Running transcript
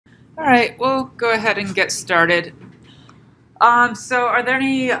All right, we'll go ahead and get started. So are there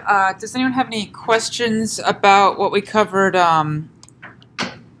any, does anyone have any questions about what we covered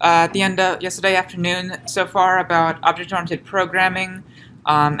at the end of yesterday afternoon so far about object-oriented programming?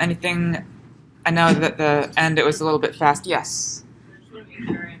 Anything? I know that at the end it was a little bit fast. Yes? I just want to make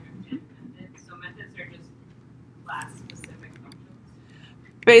sure I understand methods. So methods are just class-specific functions?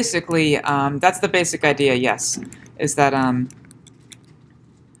 Basically, that's the basic idea, yes. Is that,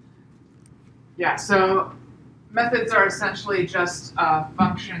 yeah, so methods are essentially just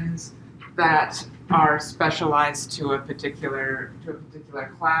functions that are specialized to a particular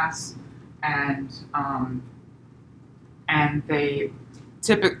class, and they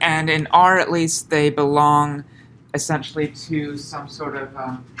and in R at least they belong essentially to some sort of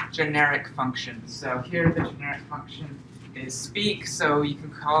generic function. So here the generic function is speak, so you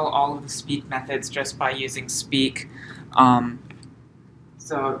can call all of the speak methods just by using speak.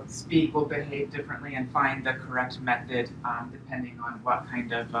 So speak will behave differently and find the correct method depending on what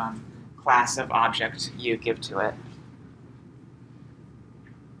kind of class of object you give to it.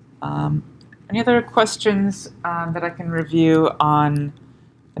 Any other questions that I can review on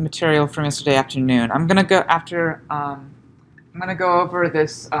the material from yesterday afternoon? I'm gonna go over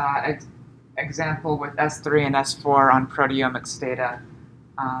this example with S3 and S4 on proteomics data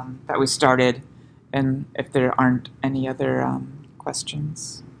that we started, and if there aren't any other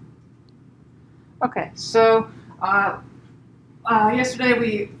questions. Okay, so yesterday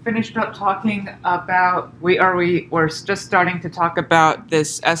we finished up talking about, we're just starting to talk about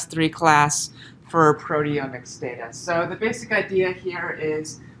this S3 class for proteomics data. So the basic idea here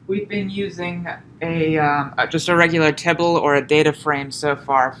is we've been using just a regular table or a data frame so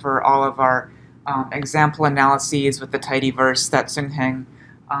far for all of our example analyses with the tidyverse that Sungheng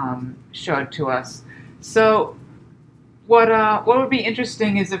showed to us. So what would be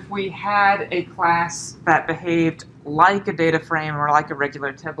interesting is if we had a class that behaved like a data frame or like a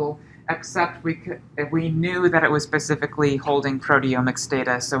regular table, except if we knew that it was specifically holding proteomics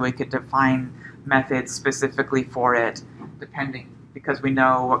data, so we could define methods specifically for it, because we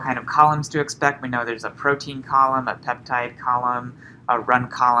know what kind of columns to expect. We know there's a protein column, a peptide column, a run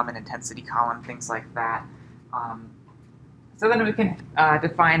column, an intensity column, things like that. So then we can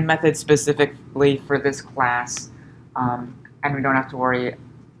define methods specifically for this class. And we don't have to worry,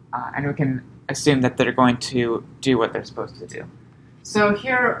 and we can assume that they're going to do what they're supposed to do. So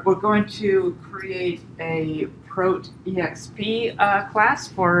here we're going to create a prot.exp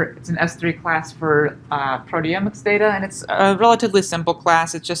class it's an S3 class for proteomics data, and it's a relatively simple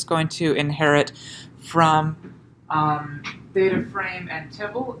class. It's just going to inherit from data frame and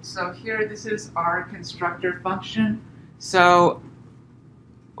tibble. So here this is our constructor function. So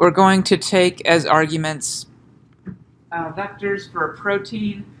we're going to take as arguments vectors for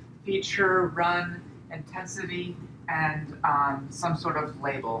protein, feature, run, intensity, and some sort of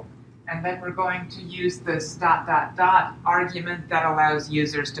label. And then we're going to use this ... argument that allows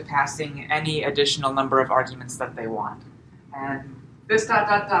users to pass in any additional number of arguments that they want. And this ...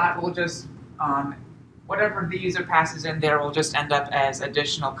 will just, whatever the user passes in there will just end up as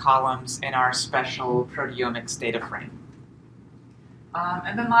additional columns in our special proteomics data frame.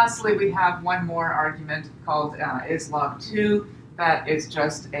 And then lastly, we have one more argument called islog2 that is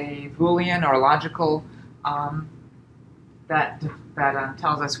just a Boolean or logical that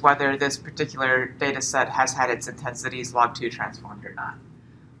tells us whether this particular data set has had its intensities log2 transformed or not.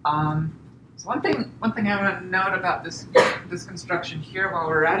 So one thing I want to note about this construction here while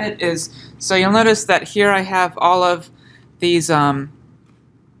we're at it is, so you'll notice that here I have all of these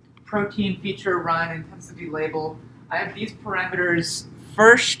protein, feature, run, intensity, label. I have these parameters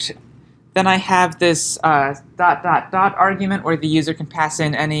first, then I have this ... argument where the user can pass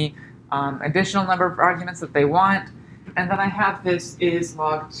in any additional number of arguments that they want, and then I have this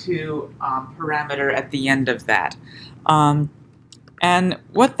islog2 parameter at the end of that. And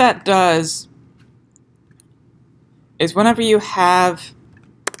what that does is whenever you have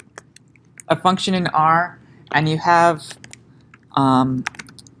a function in R and you have and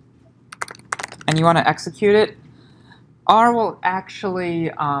you want to execute it, R will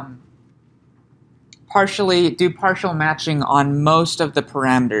actually do partial matching on most of the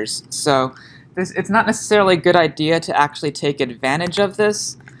parameters. So it's not necessarily a good idea to actually take advantage of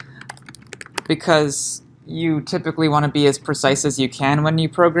this, because you typically want to be as precise as you can when you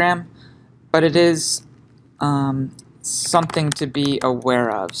program, but it is something to be aware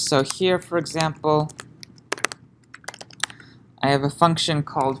of. So here, for example, I have a function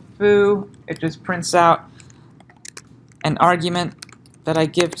called foo. It just prints out an argument that I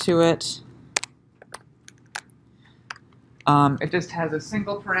give to it. It just has a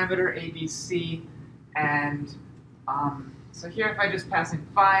single parameter, ABC, and so here if I just pass in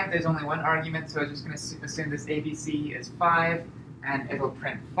 5, there's only one argument, so I'm just going to assume this ABC is 5, and it'll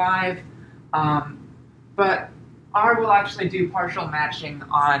print 5. But R will actually do partial matching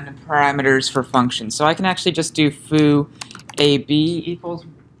on parameters for functions. So I can actually just do foo AB equals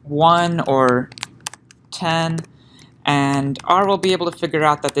 1 or 10, and R will be able to figure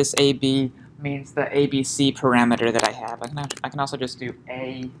out that this AB means the ABC parameter that I have. I can also just do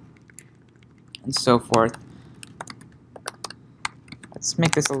A and so forth. Let's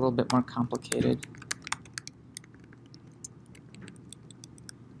make this a little bit more complicated.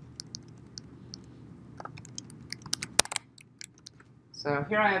 So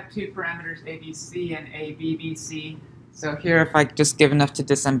here I have two parameters, ABC and ABBC. So here, if I just give enough to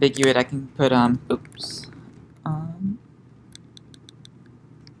disambiguate, I can put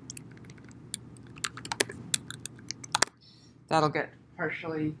that'll get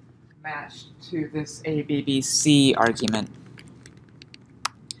partially matched to this ABBC argument.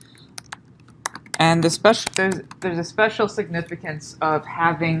 And there's a special significance of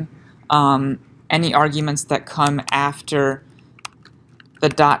having any arguments that come after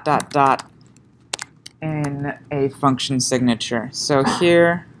the ... in a function signature. So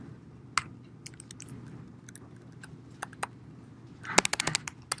here,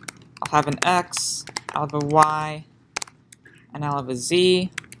 I'll have an X, I'll have a Y, and I'll have a Z.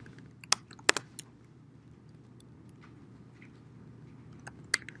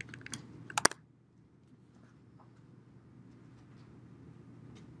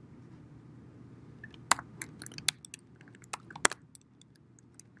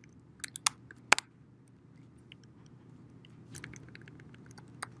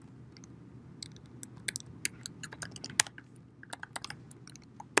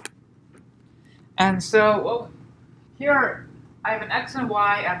 And so here I have an X and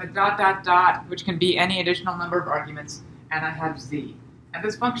Y, I have a ... which can be any additional number of arguments, and I have Z. And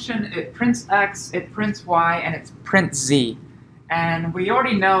this function, it prints X, it prints Y, and it prints Z. And we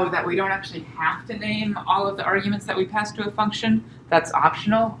already know that we don't actually have to name all of the arguments that we pass to a function. That's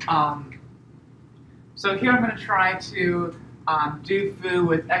optional. So here I'm going to try to do foo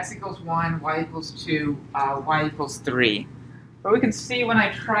with X equals 1, Y equals 2, Y equals 3. But we can see when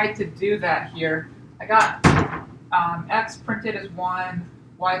I tried to do that here, I got X printed as 1,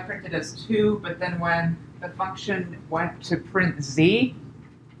 Y printed as 2, but then when the function went to print Z,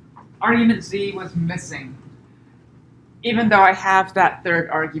 argument Z was missing, even though I have that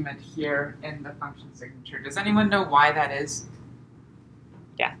third argument here in the function signature. Does anyone know why that is?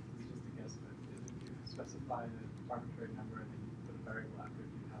 Yeah. It's just a guess, but if you specify the arbitrary number and then you put a variable after it,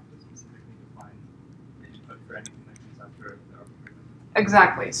 you have to specifically define the input for anything that comes after the arbitrary number.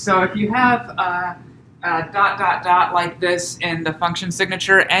 Exactly. So if you have a ... like this in the function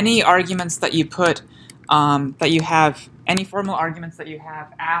signature, any arguments that you put, any formal arguments that you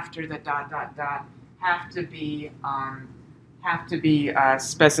have after the ... have to be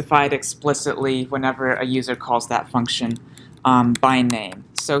specified explicitly whenever a user calls that function by name.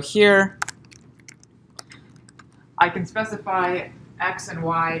 So here, I can specify X and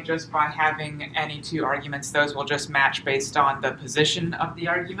Y just by having any two arguments. Those will just match based on the position of the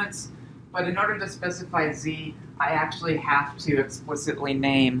arguments. But in order to specify Z, I actually have to explicitly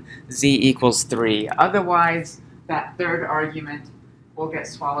name Z equals 3. Otherwise, that third argument will get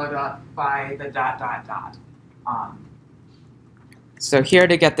swallowed up by the ... So here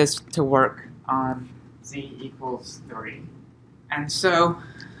to get this to work, Z equals 3. And so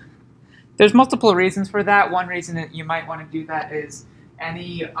there's multiple reasons for that. One reason that you might want to do that is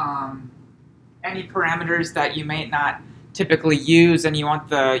any parameters that you may not typically use and you want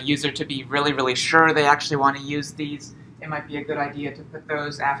the user to be really, really sure they actually want to use these, it might be a good idea to put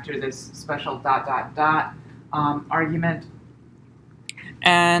those after this special ... argument.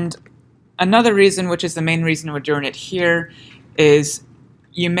 And another reason, which is the main reason we're doing it here, is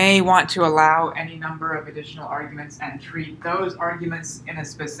you may want to allow any number of additional arguments and treat those arguments in a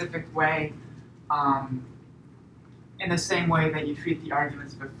specific way, in the same way that you treat the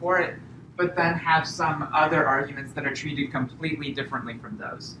arguments before it, but then have some other arguments that are treated completely differently from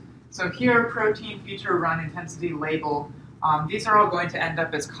those. So here, protein, feature, run, intensity, label, these are all going to end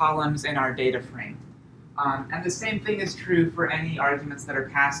up as columns in our data frame. And the same thing is true for any arguments that are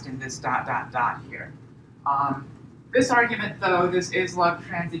passed in this ... here. This argument, though, this is log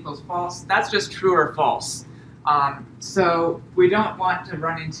trans equals false, that's just true or false. So we don't want to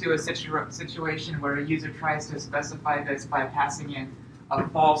run into a situation where a user tries to specify this by passing in a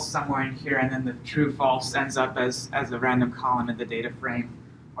false somewhere in here, and then the true false ends up as a random column in the data frame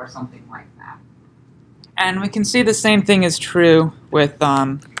or something like that. And we can see the same thing is true with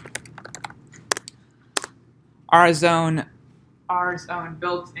R's own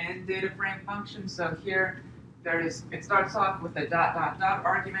built-in data frame function. So here, it starts off with a ...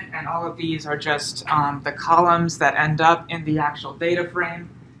 argument, and all of these are just the columns that end up in the actual data frame.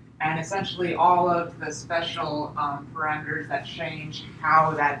 And essentially, all of the special parameters that change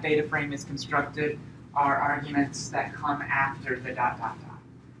how that data frame is constructed are arguments that come after the ...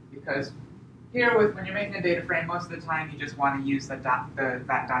 Because here, when you're making a data frame, most of the time you just want to use that ...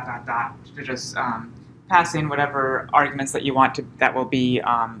 to just pass in whatever arguments that you want to that will be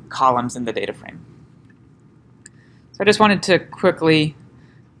columns in the data frame. So I just wanted to quickly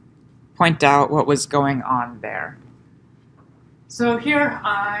point out what was going on there. So here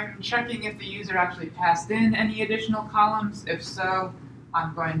I'm checking if the user actually passed in any additional columns. If so,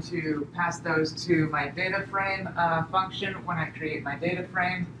 I'm going to pass those to my data frame function when I create my data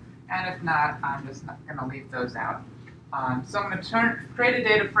frame. And if not, I'm just not going to leave those out. So I'm going to create a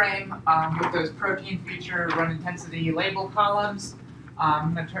data frame with those protein feature run intensity label columns.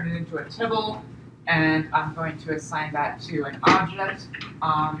 I'm going to turn it into a tibble, and I'm going to assign that to an object.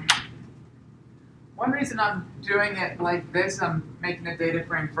 One reason I'm doing it like this, I'm making a data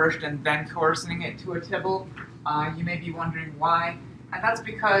frame first and then coercing it to a tibble. You may be wondering why, and that's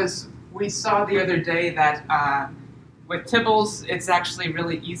because we saw the other day that with tibbles, it's actually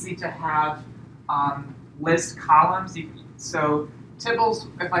really easy to have list columns. So tibbles,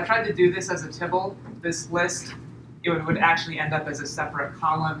 if I tried to do this as a tibble, this list, it would actually end up as a separate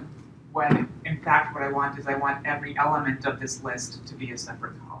column, when in fact what I want is I want every element of this list to be a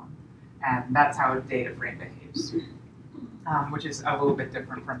separate column. And that's how a data frame behaves, which is a little bit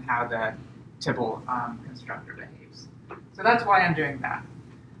different from how the tibble constructor behaves. So that's why I'm doing that.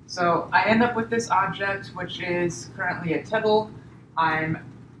 So I end up with this object, which is currently a tibble. I'm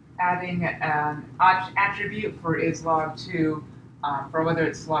adding an attribute for isLog2, for whether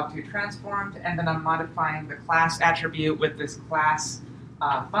it's log2 transformed, and then I'm modifying the class attribute with this class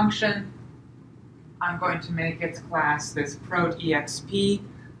function. I'm going to make its class this protexp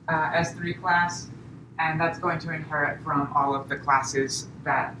S3 class, and that's going to inherit from all of the classes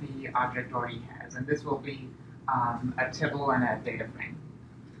that the object already has. And this will be a tibble and a data frame.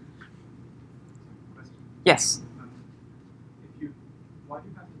 Question. Yes? Why do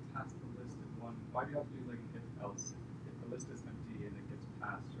you have to pass the list in one? Why do you have to do like an if else? If the list is empty and it gets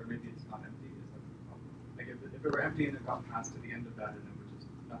passed, or maybe it's not empty, is that the problem? Like if it were empty and it got passed to the end of that and it was just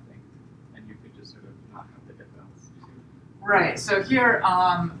nothing, and you could just sort of not have the if else. Right, so here,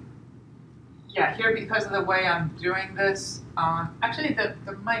 here because of the way I'm doing this, actually there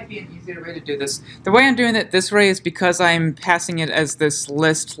might be an easier way to do this. The way I'm doing it this way is because I'm passing it as this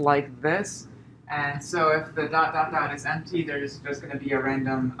list like this. And so if the ... is empty, there's just going to be a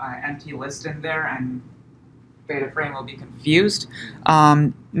random empty list in there, and data frame will be confused.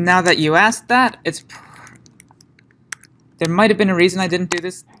 Now that you asked that, there might have been a reason I didn't do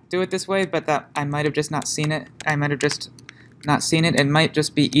it this way, but that I might have just not seen it. I might have just not seen it. It might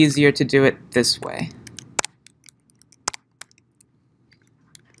just be easier to do it this way.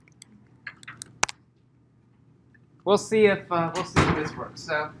 We'll see if this works.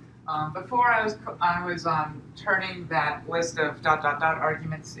 So. Before I was turning that list of ...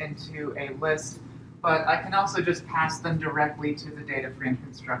 arguments into a list, but I can also just pass them directly to the data frame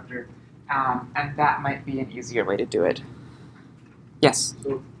constructor, and that might be an easier way to do it. Yes?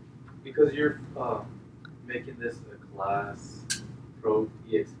 So, because you're making this a class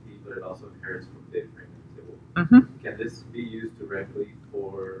protexp, but it also inherits from data frame and table, can this be used directly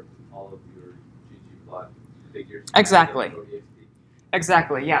for all of your ggplot figures? Exactly.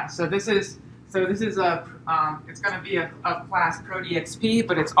 Exactly, yeah. So this is a it's going to be a class protexp,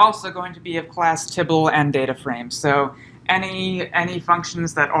 but it's also going to be a class tibble and data frame. So any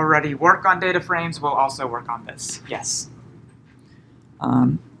functions that already work on data frames will also work on this. Yes.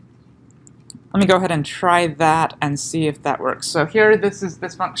 Let me go ahead and try that and see if that works. So here,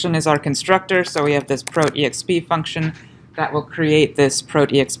 this function is our constructor. So we have this protexp function that will create this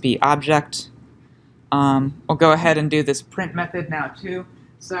protexp object. We'll go ahead and do this print method now too.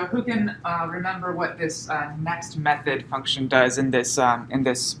 So who can remember what this next method function does in this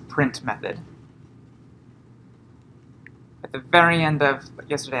print method? At the very end of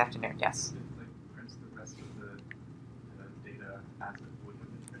yesterday afternoon, yes. It like prints the rest of the data as it would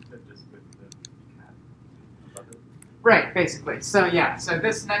have been printed, just with the cat above it. Right, basically. So yeah, so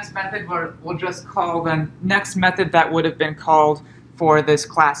this next method we'll just call the next method that would have been called for this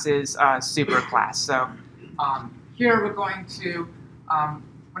class's superclass. So here we're going to,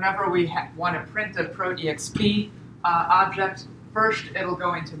 whenever we want to print a protexp object, first it'll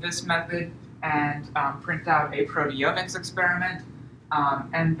go into this method, and print out a proteomics experiment.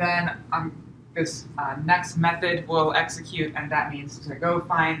 And then this next method will execute, and that means to go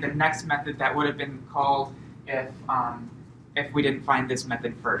find the next method that would have been called if we didn't find this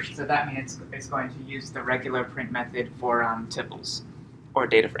method first. So that means it's going to use the regular print method for tuples or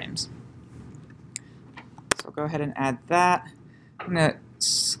data frames. So I'll go ahead and add that. I'm going to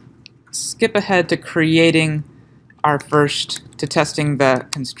skip ahead to creating to testing the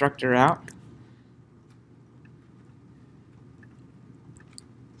constructor out.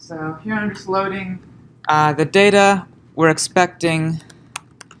 So here I'm just loading the data. We're expecting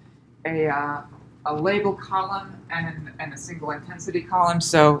a label column and a single intensity column.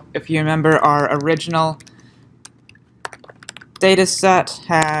 So if you remember, our original data set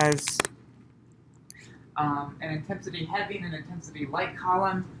has an intensity heavy and an intensity light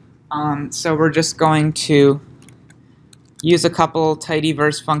column. So we're just going to use a couple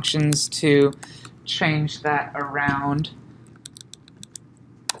tidyverse functions to change that around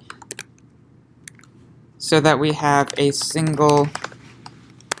so that we have a single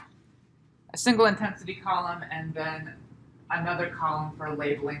intensity column and then another column for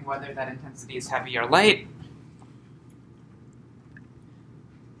labeling whether that intensity is heavy or light.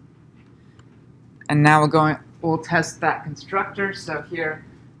 And now we'll test that constructor. So here,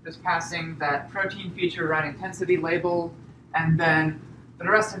 just passing that protein feature around intensity label, and then the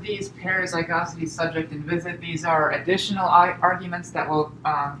rest of these, pair, zygosity, subject, and visit, these are additional arguments that will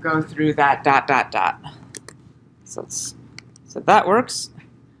go through that ... So that works.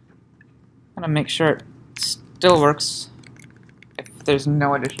 I'm going to make sure it still works if there's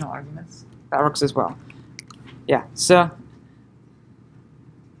no additional arguments. That works as well. Yeah, so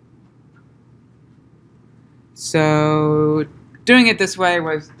doing it this way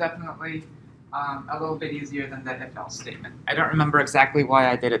was definitely a little bit easier than the if-else statement. I don't remember exactly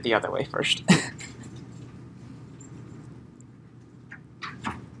why I did it the other way first.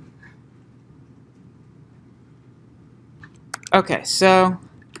 Okay, so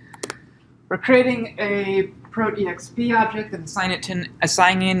we're creating a prot_exp object and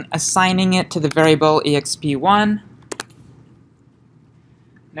assigning it to the variable exp1. And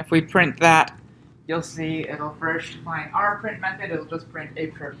if we print that, you'll see it'll first find our print method. It'll just print a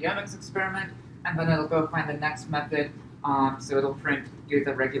proteomics experiment, and then it'll go find the next method. So it'll do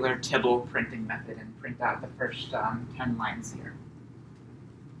the regular Tibble printing method and print out the first 10 lines here.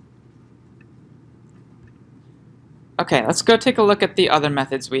 Okay, let's go take a look at the other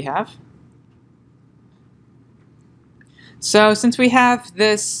methods we have. So since we have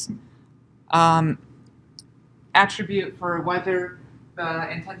this attribute for whether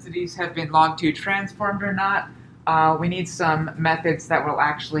the intensities have been log2 transformed or not, we need some methods that will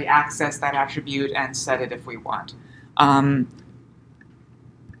actually access that attribute and set it if we want. And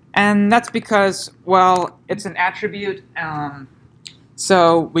that's because, well, it's an attribute,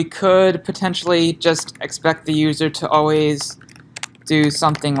 so we could potentially just expect the user to always do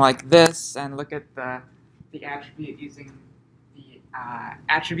something like this and look at the attribute using the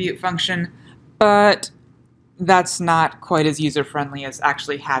attribute function, but that's not quite as user-friendly as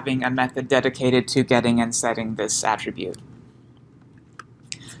actually having a method dedicated to getting and setting this attribute.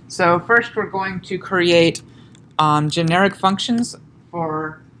 So first we're going to create generic functions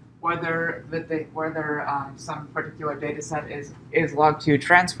for whether some particular data set is log2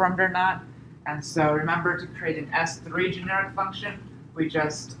 transformed or not. And so remember, to create an S3 generic function, we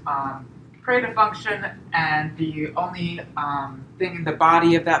just create a function, and the only thing in the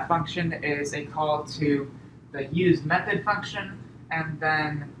body of that function is a call to the use method function, and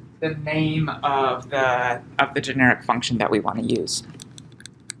then the name of the generic function that we want to use.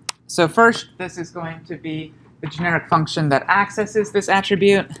 So first, this is going to be the generic function that accesses this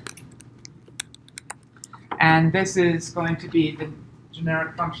attribute, and this is going to be the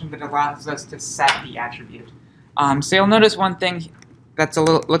generic function that allows us to set the attribute. So you'll notice one thing that's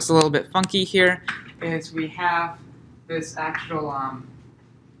looks a little bit funky here is we have this actual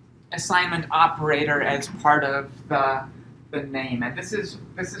assignment operator as part of the name, and this is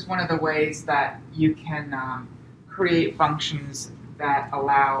one of the ways that you can create functions that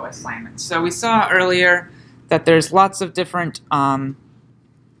allow assignments. So we saw earlier that there's lots of different times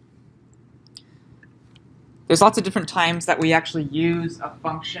that we actually use a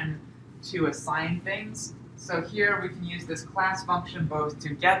function to assign things. So here we can use this class function both to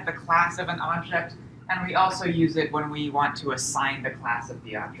get the class of an object, and we also use it when we want to assign the class of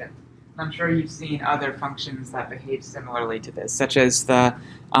the object. And I'm sure you've seen other functions that behave similarly to this, such as the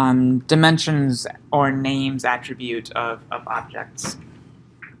dimensions or names attribute of objects.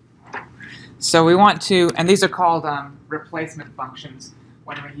 So we want to, and these are called replacement functions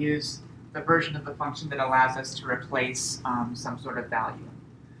when we use the version of the function that allows us to replace some sort of value.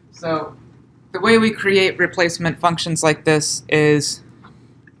 So the way we create replacement functions like this is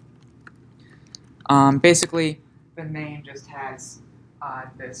basically the name just has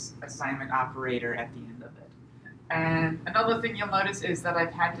this assignment operator at the end of it. And another thing you'll notice is that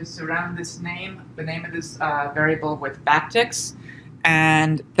I've had to surround this name, the name of this variable, with backticks.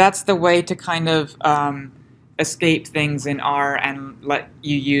 And that's the way to kind of escape things in R and let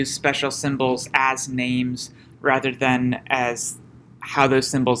you use special symbols as names rather than as how those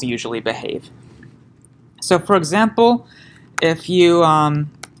symbols usually behave. So for example, if you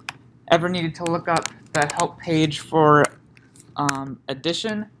ever needed to look up the help page for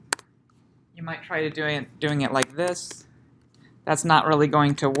addition, you might try to doing it like this. That's not really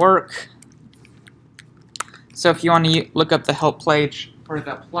going to work. So if you want to look up the help page for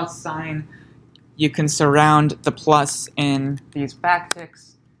the plus sign, you can surround the plus in these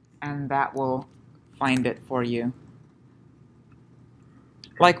backticks, and that will find it for you.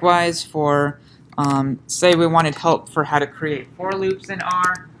 Likewise, for say we wanted help for how to create for loops in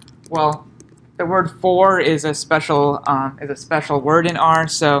R. Well, the word for is a special word in R,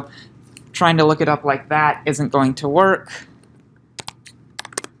 so trying to look it up like that isn't going to work.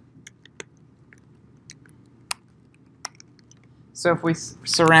 So if we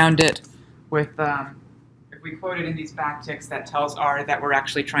surround it with, if we quote it in these backticks, that tells R that we're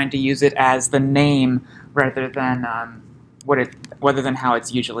actually trying to use it as the name rather than how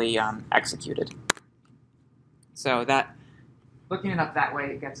it's usually executed. So that, looking it up that way,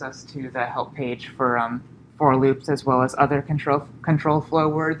 it gets us to the help page for loops as well as other control flow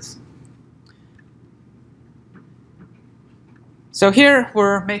words. So here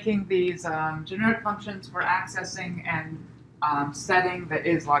we're making these generic functions for accessing and setting the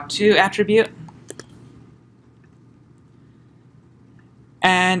islog2 attribute.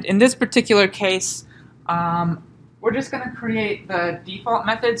 And in this particular case, we're just going to create the default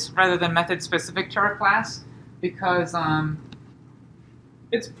methods rather than methods specific to our class, because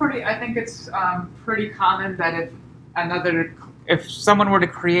it's pretty. I think it's pretty common that if someone were to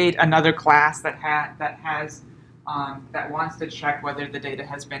create another class that wants to check whether the data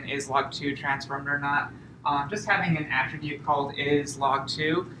has been islog2 transformed or not, just having an attribute called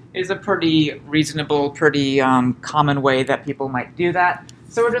islog2 is a pretty reasonable, pretty common way that people might do that.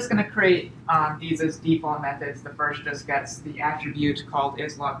 So we're just going to create these as default methods. The first just gets the attribute called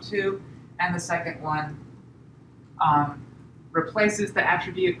islog2, and the second one replaces the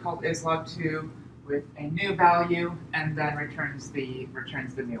attribute called islog2 with a new value, and then returns the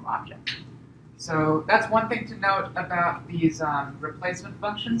new object. So that's one thing to note about these replacement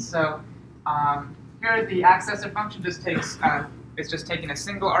functions. So here the accessor function just takes it's just taking a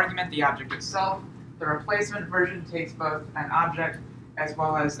single argument, the object itself. The replacement version takes both an object as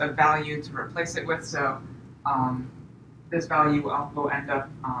well as a value to replace it with. So this value will end up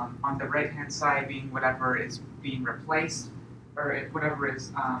on the right-hand side being whatever is being replaced, or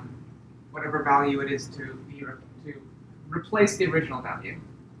whatever value it is to replace the original value.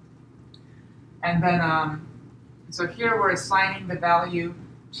 And then so here we're assigning the value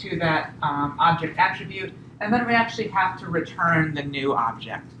to that object attribute, and then we actually have to return the new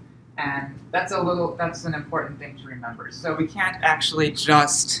object. And that's an important thing to remember. So we can't actually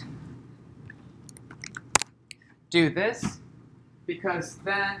just do this, because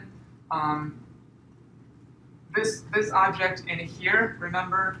then this object in here,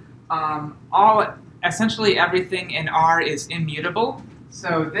 remember, essentially everything in R is immutable.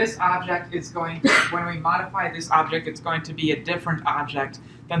 So this object is going to, when we modify this object, it's going to be a different object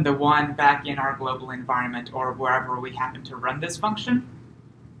than the one back in our global environment or wherever we happen to run this function.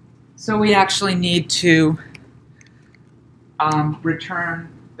 So we actually need to return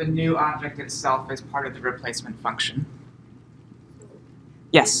the new object itself as part of the replacement function.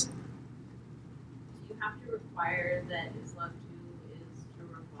 Yes? Do you have to require that islog2 is true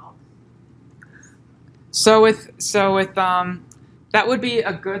or false? So with that would be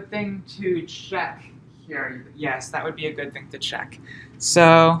a good thing to check here. Yes, that would be a good thing to check.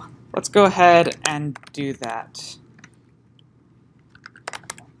 So let's go ahead and do that.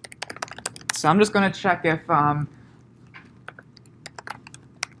 So I'm just going to check if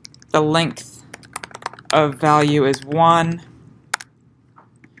the length of value is 1.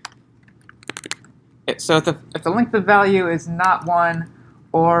 So if the length of value is not 1,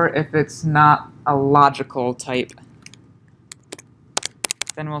 or if it's not a logical type,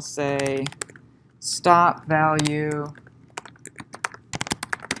 then we'll say stop value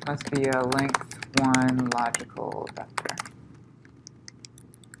must be a length 1 logical vector.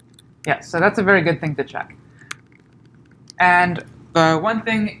 Yeah, so that's a very good thing to check. And the one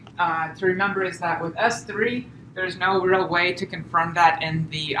thing to remember is that with S3, there's no real way to confirm that in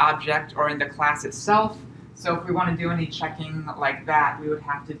the object or in the class itself. So if we want to do any checking like that, we would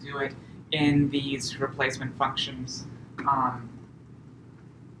have to do it in these replacement functions.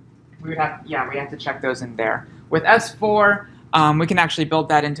 We have to check those in there. With S4, we can actually build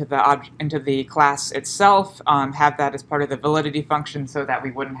that into the class itself, have that as part of the validity function so that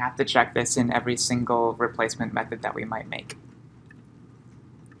we wouldn't have to check this in every single replacement method that we might make.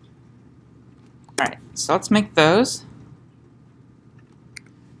 All right, so let's make those.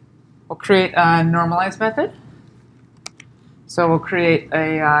 We'll create a normalize method. So we'll create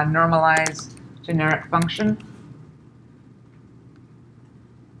a normalize generic function.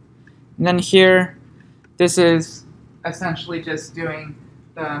 And then here, this is essentially just doing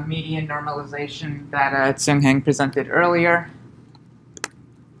the median normalization that Tsungheng presented earlier.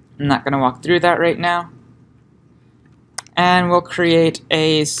 I'm not going to walk through that right now. And we'll create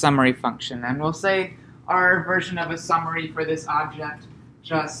a summary function. And we'll say our version of a summary for this object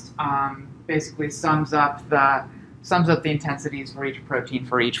just basically sums up the intensities for each protein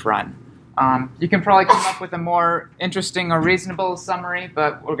for each run. You can probably come up with a more interesting or reasonable summary,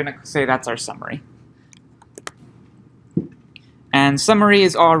 but we're going to say that's our summary. And summary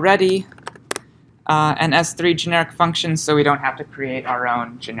is already an S3 generic function, so we don't have to create our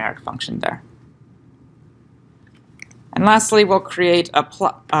own generic function there. And lastly, we'll create a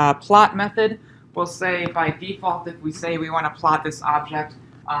plot method. We'll say by default, if we say we want to plot this object,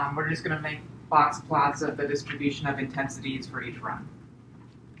 we're just going to make box plots of the distribution of intensities for each run.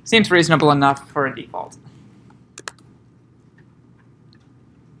 Seems reasonable enough for a default.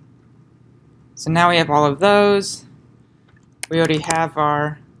 So now we have all of those. We already have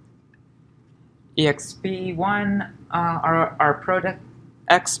our exp1, our product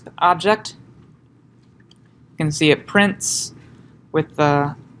exp object. You can see it prints with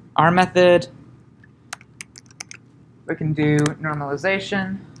the our method. We can do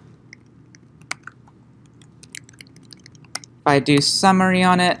normalization. If I do summary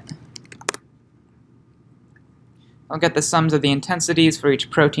on it, I'll get the sums of the intensities for each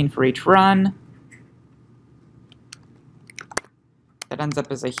protein for each run. That ends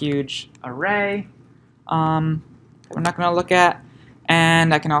up as a huge array that we're not going to look at.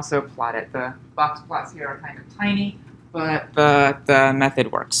 And I can also plot it. The box plots here are kind of tiny, but the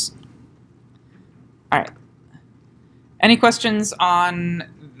method works. All right. Any questions on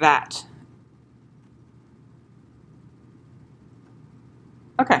that?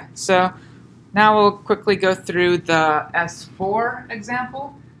 Okay, so now we'll quickly go through the S4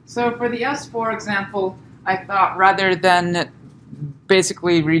 example. So for the S4 example, I thought rather than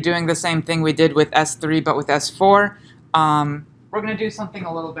basically redoing the same thing we did with S3 but with S4, we're going to do something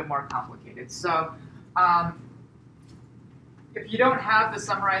a little bit more complicated. So if you don't have the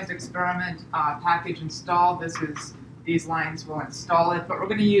summarized experiment package installed, these lines will install it, but we're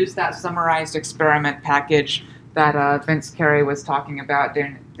going to use that summarized experiment package that Vince Carey was talking about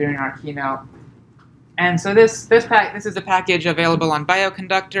during our keynote. And so this is a package available on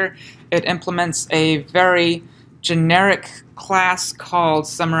Bioconductor. It implements a very generic class called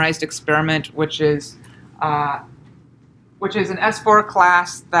summarized experiment, which is an S4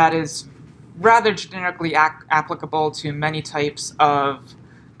 class that is rather generically applicable to many types of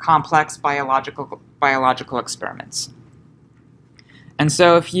complex biological experiments. And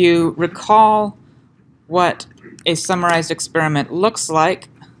so if you recall what a summarized experiment looks like,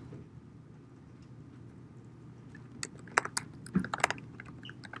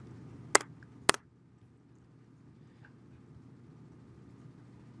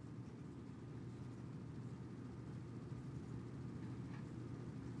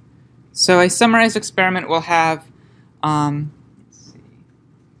 so a summarized experiment will have, let's see,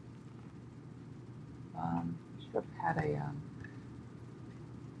 should have had a,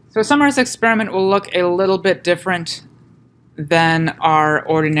 so a summarized experiment will look a little bit different than our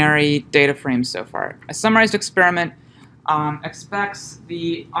ordinary data frames so far. A summarized experiment expects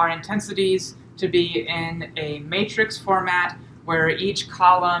our intensities to be in a matrix format where each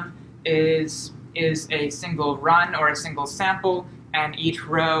column is a single run or a single sample, and each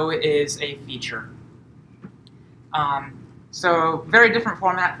row is a feature. So very different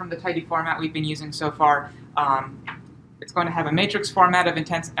format from the tidy format we've been using so far. It's going to have a matrix format of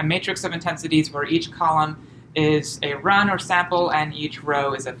a matrix of intensities where each column is a run or sample and each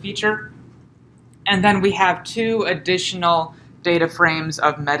row is a feature. And then we have two additional data frames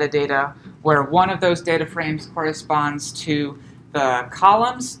of metadata where one of those data frames corresponds to the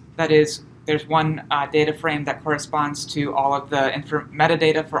columns, that is, there's one data frame that corresponds to all of the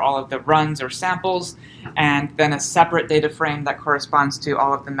metadata for all of the runs or samples, and then a separate data frame that corresponds to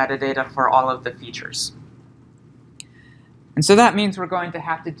all of the metadata for all of the features. And so that means we're going to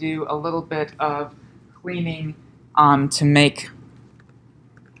have to do a little bit of cleaning to make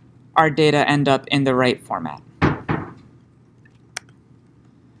our data end up in the right format.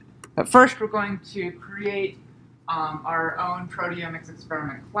 But first, we're going to create our own proteomics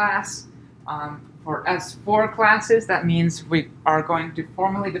experiment class. For S4 classes, that means we are going to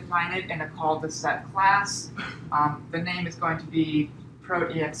formally define it in a call to set class. The name is going to be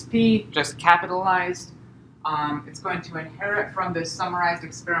protexp, just capitalized. It's going to inherit from this summarized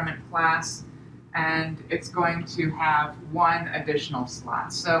experiment class, and it's going to have one additional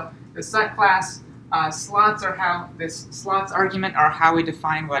slot. So the set class slots are how this slots argument are how we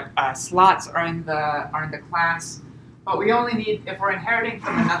define what slots are in the class. But we only need, if we're inheriting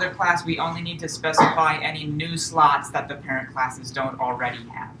from another class, we only need to specify any new slots that the parent classes don't already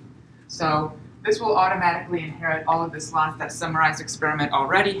have. So this will automatically inherit all of the slots that summarized experiment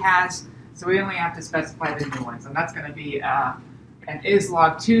already has. So we only have to specify the new ones, and that's going to be an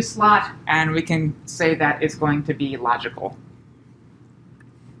islog2 slot, and we can say that it's going to be logical.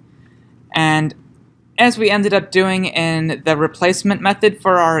 And as we ended up doing in the replacement method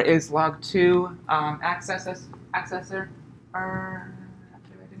for our islog2 accessor, I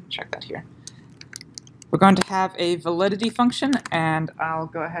didn't check that here. We're going to have a validity function, and I'll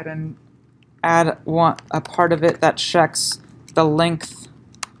go ahead and add a part of it that checks the length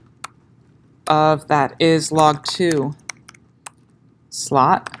of that islog2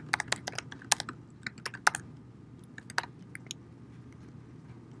 slot.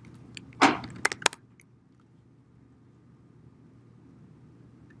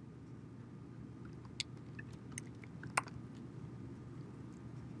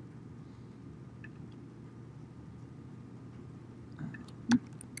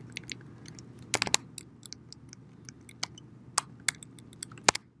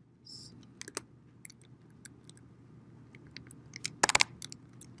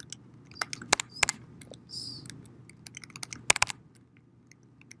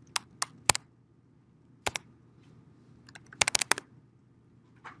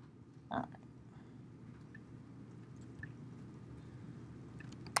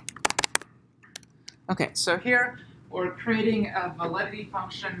 Okay, so here we're creating a validity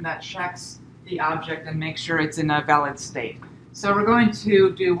function that checks the object and makes sure it's in a valid state. So we're going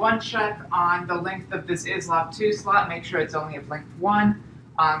to do one check on the length of this islog2 slot, make sure it's only of length 1.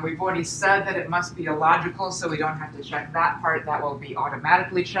 We've already said that it must be illogical, so we don't have to check that part. That will be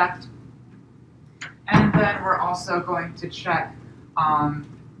automatically checked. And then we're also going to check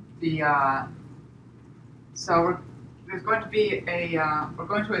there's going to be we're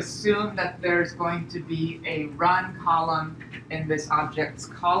going to assume that there's going to be a run column in this object's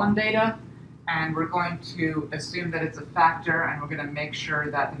column data, and we're going to assume that it's a factor, and we're going to make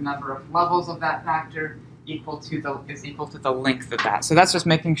sure that the number of levels of that factor is equal to the length of that. So that's just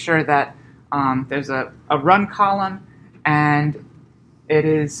making sure that there's a run column, and it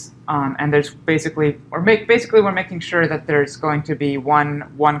is and there's basically we're making sure that there's going to be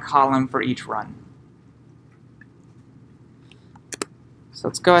one column for each run. So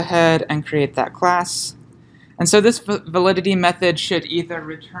let's go ahead and create that class. And so this validity method should either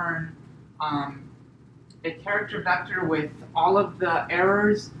return a character vector with all of the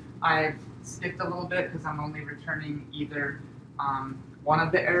errors. I've skipped a little bit because I'm only returning either one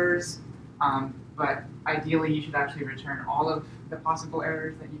of the errors, but ideally you should actually return all of the possible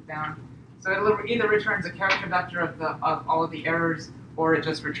errors that you found. So it either returns a character vector of all of the errors, or it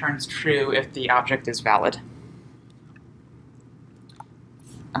just returns true if the object is valid.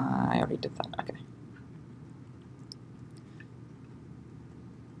 I already did that, okay.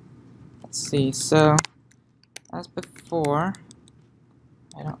 Let's see, so as before,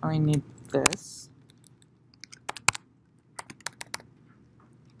 I don't really need this.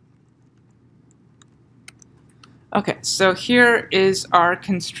 Okay, so here is our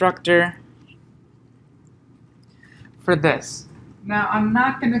constructor for this. Now, I'm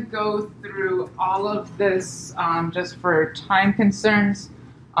not going to go through all of this just for time concerns.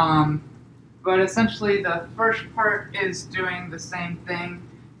 But essentially the first part is doing the same thing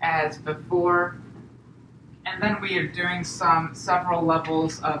as before, and then we are doing several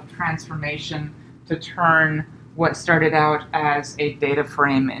levels of transformation to turn what started out as a data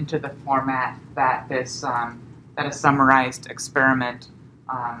frame into the format that this that a summarized experiment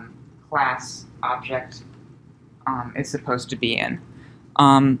class object is supposed to be in.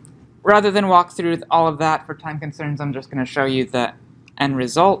 Rather than walk through all of that for time concerns, I'm just going to show you the end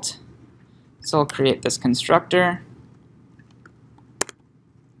result. So we'll create this constructor.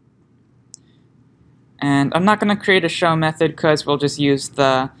 And I'm not going to create a show method because we'll just use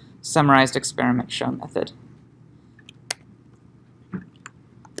the summarized experiment show method.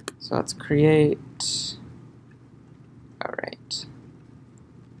 So let's create, all right.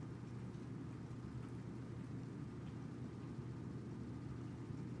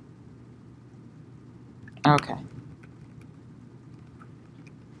 Okay.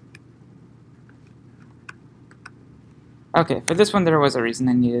 Okay, for this one there was a reason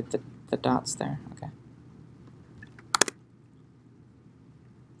I needed the dots there. Okay.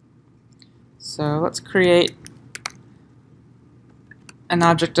 So let's create an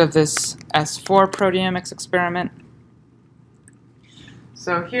object of this S4 proteomics experiment.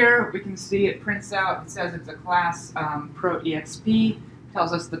 So here we can see it prints out, it says it's a class ProEXP,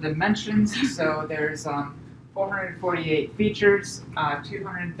 tells us the dimensions. So there's 448 features,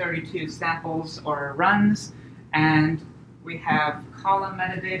 232 samples or runs, and we have column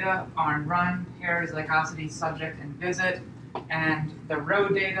metadata on run, pair, zygosity, subject, and visit, and the row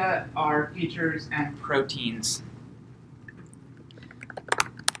data are features and proteins.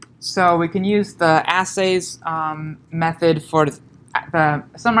 So we can use the assays method for the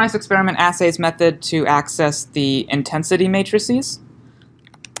summarized experiment assays method to access the intensity matrices.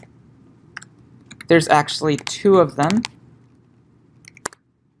 There's actually two of them.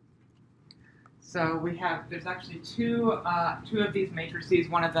 So there's actually two of these matrices,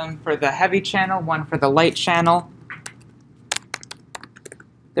 one of them for the heavy channel, one for the light channel.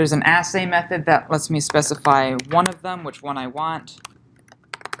 There's an assay method that lets me specify one of them, which one I want.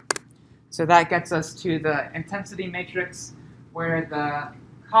 So that gets us to the intensity matrix, where the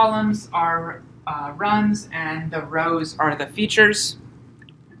columns are runs and the rows are the features.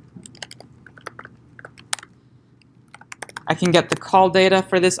 I can get the call data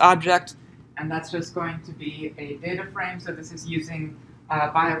for this object, and that's just going to be a data frame. So this is using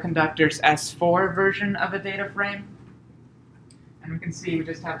Bioconductor's S4 version of a data frame. And we can see we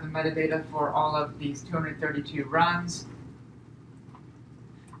just have the metadata for all of these 232 runs.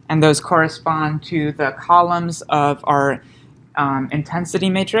 And those correspond to the columns of our intensity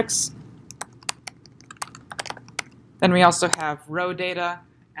matrix. Then we also have row data,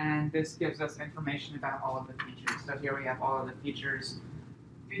 and this gives us information about all of the features. So here we have all of the features,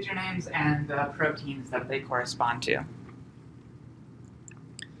 feature names, and the proteins that they correspond to.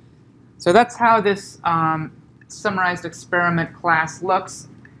 So that's how this summarized experiment class looks,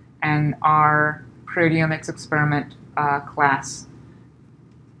 and our proteomics experiment class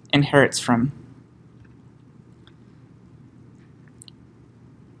inherits from.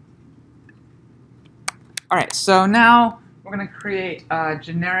 All right, so now we're going to create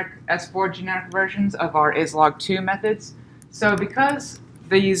generic S4 generic versions of our islog2 methods. So because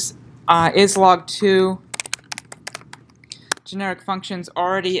these islog2 generic functions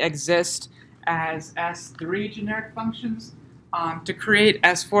already exist as S3 generic functions, to create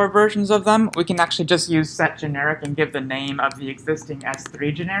S4 versions of them, we can actually just use set generic and give the name of the existing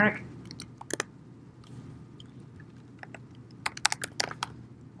S3 generic.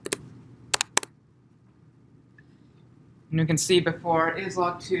 And we can see before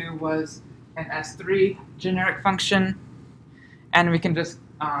islog2 was an S3 generic function, and we can just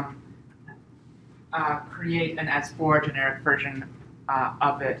create an S4 generic version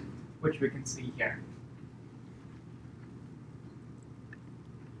of it, which we can see here.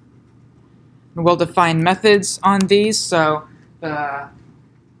 We'll define methods on these. So the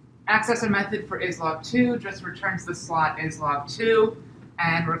accessor method for islog2 just returns the slot islog2,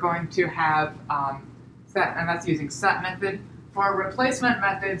 and we're going to have set, and that's using set method. For replacement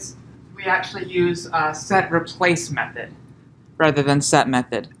methods, we actually use set replace method rather than set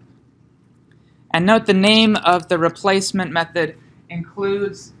method. And note the name of the replacement method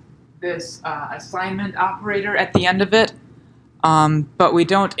includes this assignment operator at the end of it, but we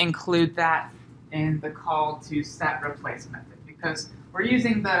don't include that in the call to set replace method because we're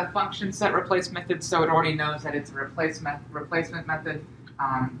using the function set replace method, so it already knows that it's a replacement method.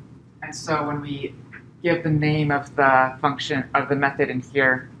 And so when we give the name of the function of the method in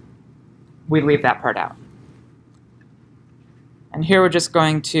here, we leave that part out. And here we're just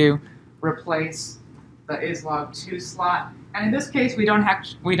going to replace the islog2 slot. And in this case, we don't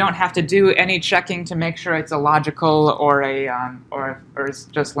have to do any checking to make sure it's a logical or it's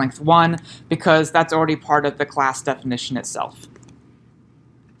just length 1, because that's already part of the class definition itself.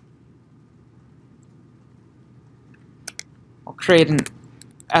 We'll create an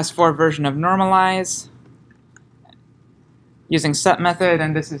S4 version of normalize using set method,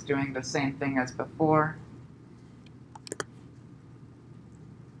 and this is doing the same thing as before.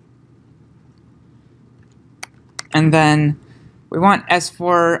 And then we want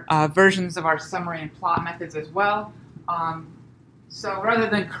S4 versions of our summary and plot methods as well. So rather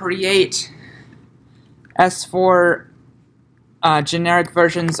than create S4 generic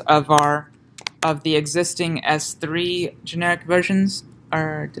versions of the existing S3 generic versions,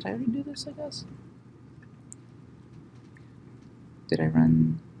 or did I already do this, I guess? Did I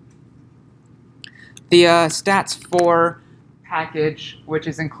run? The stats4 package, which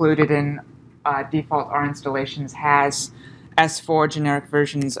is included in default R installations, has S4 generic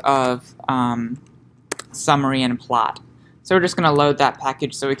versions of summary and plot. So we're just going to load that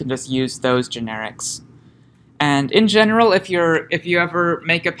package so we can just use those generics. And in general, if you ever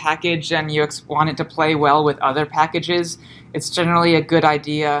make a package and you want it to play well with other packages, it's generally a good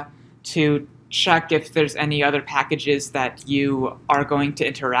idea to check if there's any other packages that you are going to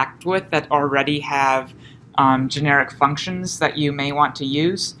interact with that already have generic functions that you may want to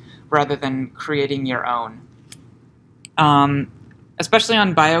use, rather than creating your own. Especially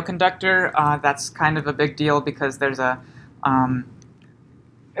on bioconductor, that's kind of a big deal because there's a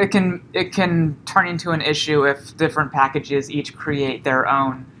it can turn into an issue if different packages each create their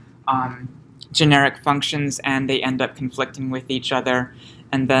own generic functions and they end up conflicting with each other,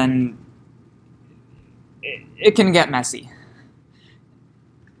 and then it can get messy.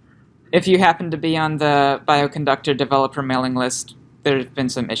 If you happen to be on the bioconductor developer mailing list, there's been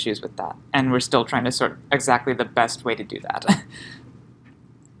some issues with that, and we're still trying to sort exactly the best way to do that.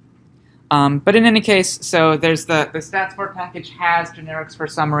 But in any case, so there's the stats4 package has generics for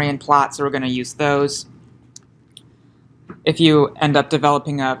summary and plot, so we're going to use those. If you end up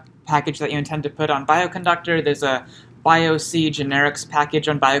developing a package that you intend to put on bioconductor, there's a BioC generics package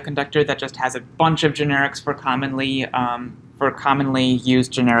on bioconductor that just has a bunch of generics for commonly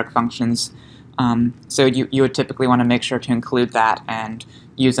used generic functions. So you would typically want to make sure to include that and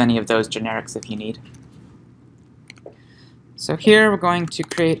use any of those generics if you need. So here we're going to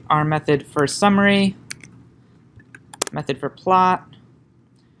create our method for summary, method for plot,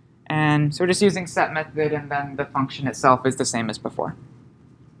 and so we're just using set method, and then the function itself is the same as before.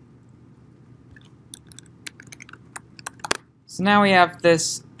 So now we have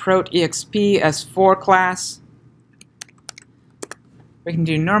this prot.exp S4 class. We can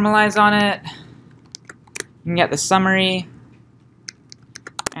do normalize on it. We can get the summary,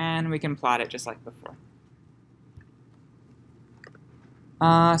 and we can plot it just like before.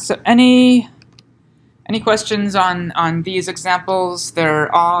 So any questions on these examples?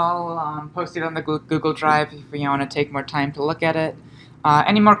 They're all posted on the Google Drive if you want to take more time to look at it.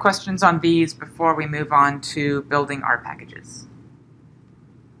 Any more questions on these before we move on to building our packages?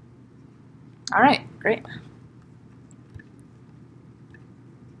 All right, great.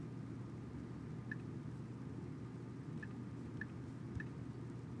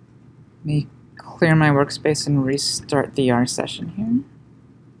 Let me clear my workspace and restart the R session here.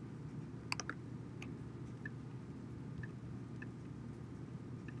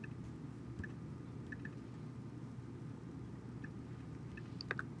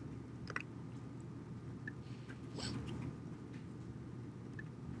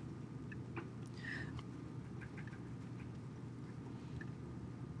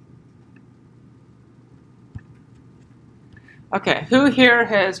 Okay, who here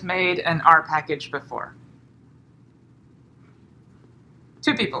has made an R package before?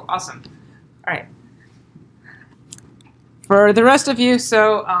 2 people, awesome. All right. For the rest of you,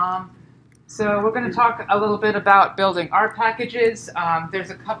 so we're going to talk a little bit about building R packages. There's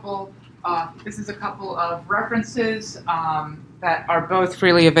a couple. This is a couple of references that are both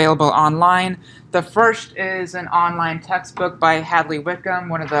freely available online. The first is an online textbook by Hadley Whitcomb,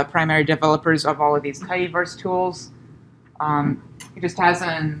 one of the primary developers of all of these Tidyverse tools. He just has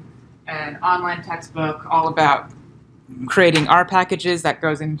an online textbook all about creating R packages that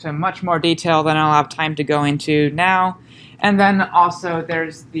goes into much more detail than I'll have time to go into now. And then also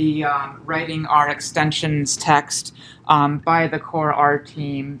there's the writing R extensions text by the core R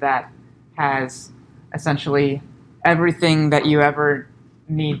team that has essentially everything that you ever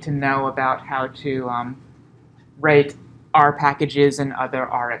need to know about how to write R packages and other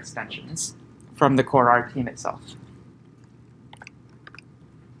R extensions from the core R team itself.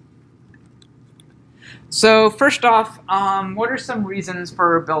 So first off, what are some reasons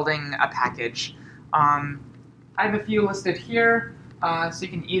for building a package? I have a few listed here, so you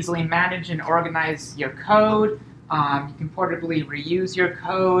can easily manage and organize your code. You can portably reuse your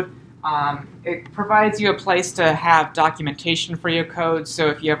code. It provides you a place to have documentation for your code, so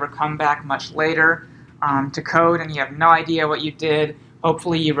if you ever come back much later to code and you have no idea what you did,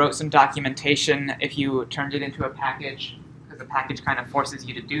 hopefully you wrote some documentation if you turned it into a package, because a package kind of forces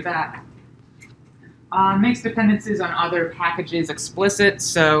you to do that. makes dependencies on other packages explicit.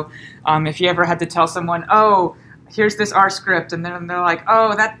 So if you ever had to tell someone, oh, here's this R script, and then they're like,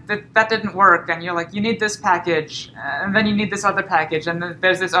 oh, that didn't work, and you're like, you need this package, and then you need this other package, and then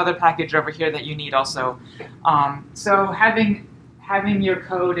there's this other package over here that you need also. So having your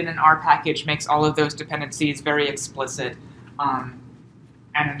code in an R package makes all of those dependencies very explicit,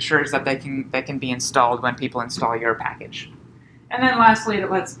 and ensures that they can be installed when people install your package. And then lastly, it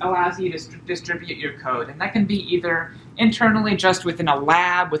allows you to distribute your code, and that can be either internally, just within a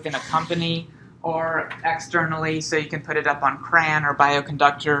lab, within a company, or externally, so you can put it up on CRAN or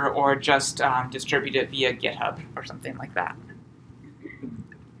Bioconductor, or just distribute it via GitHub or something like that.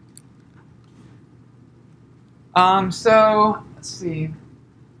 So let's see.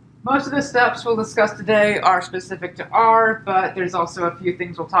 Most of the steps we'll discuss today are specific to R, but there's also a few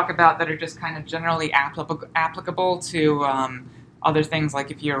things we'll talk about that are just kind of generally applicable to other things,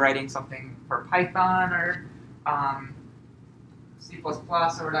 like if you're writing something for Python or C++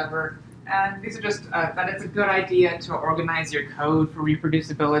 or whatever. And these are just that it's a good idea to organize your code for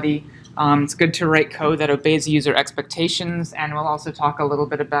reproducibility. It's good to write code that obeys user expectations, and we'll also talk a little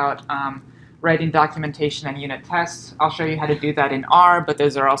bit about writing documentation and unit tests. I'll show you how to do that in R, but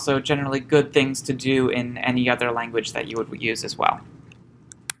those are also generally good things to do in any other language that you would use as well.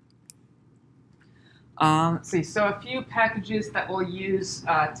 Let's see, so a few packages that we'll use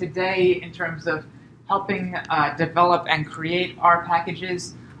today in terms of helping develop and create R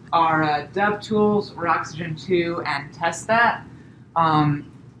packages are DevTools, Roxygen2, and TestThat.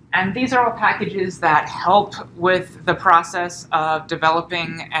 And these are all packages that help with the process of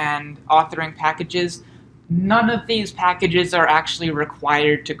developing and authoring packages. None of these packages are actually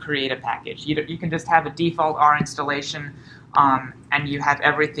required to create a package. You can just have a default R installation, and you have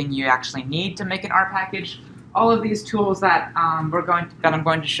everything you actually need to make an R package. All of these tools that I'm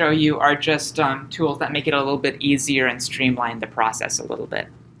going to show you are just tools that make it a little bit easier and streamline the process a little bit.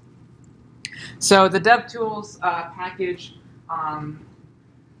 So the DevTools package,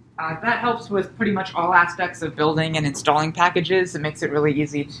 that helps with pretty much all aspects of building and installing packages. It makes it really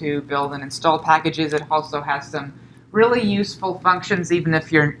easy to build and install packages. It also has some really useful functions, even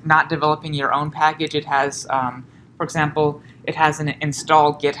if you're not developing your own package. It has, for example, it has an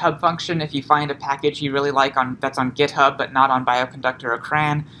install GitHub function. If you find a package you really like that's on GitHub but not on Bioconductor or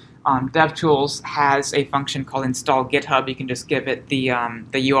CRAN, DevTools has a function called install GitHub. You can just give it the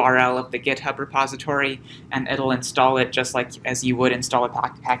URL of the GitHub repository, and it'll install it just like as you would install a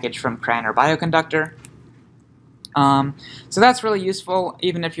package from CRAN or Bioconductor. So that's really useful,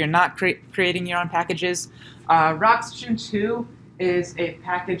 even if you're not creating your own packages. Roxygen2 is a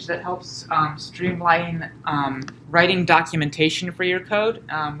package that helps streamline writing documentation for your code.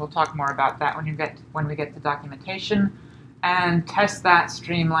 We'll talk more about that when we get to documentation. And TestThat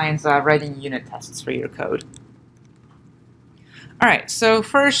streamlines writing unit tests for your code. All right, so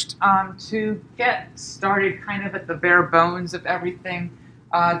first, to get started kind of at the bare bones of everything,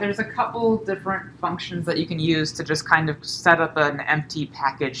 there's a couple different functions that you can use to just kind of set up an empty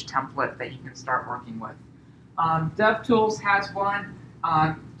package template that you can start working with. DevTools has one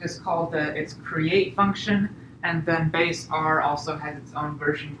just called its create function, and then base R also has its own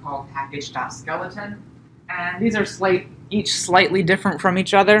version called package.skeleton. And these are each slightly different from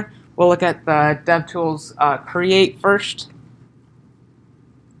each other. We'll look at the DevTools create first.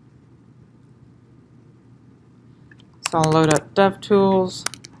 So I'll load up DevTools.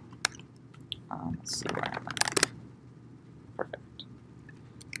 Let's see where I'm at. Perfect.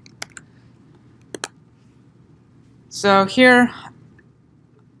 So here,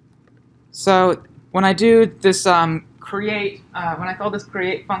 when I do this create, when I call this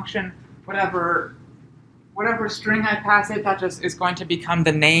create function, whatever string I pass it, that just is going to become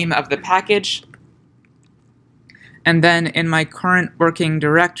the name of the package. And then in my current working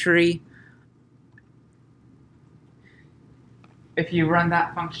directory, if you run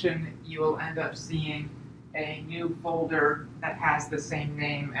that function, you will end up seeing a new folder that has the same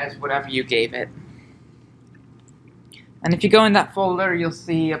name as whatever you gave it. And if you go in that folder, you'll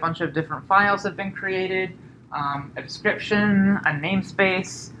see a bunch of different files have been created, a description, a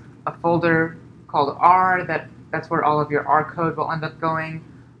namespace, a folder called R, that's where all of your R code will end up going.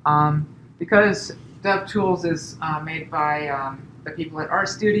 Because DevTools is made by the people at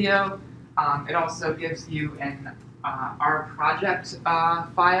RStudio, it also gives you an R project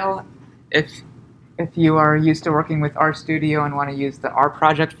file if you are used to working with RStudio and want to use the R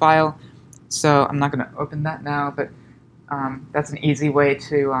project file. So I'm not going to open that now, but that's an easy way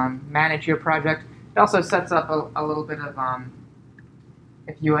to manage your project. It also sets up a little bit of,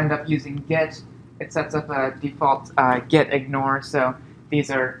 if you end up using Git, it sets up a default git ignore, so these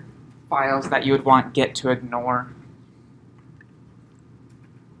are files that you would want Git to ignore.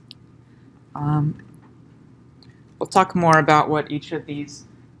 We'll talk more about what each of these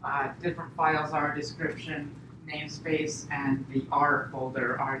different files are. Description, namespace, and the R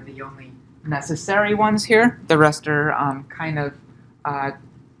folder are the only necessary ones here. The rest are kind of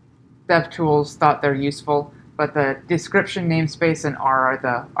DevTools thought they're useful, but the description, namespace, and R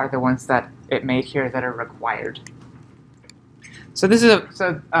are the ones that it made here that are required. So this is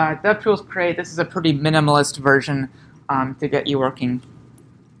DevTools create. This is a pretty minimalist version to get you working.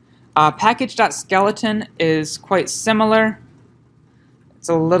 Package.skeleton is quite similar. It's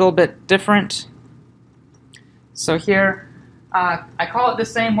a little bit different. So here, I call it the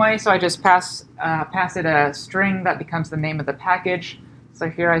same way. So I just pass it a string that becomes the name of the package. So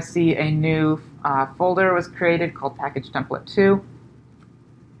here I see a new folder was created called package template 2.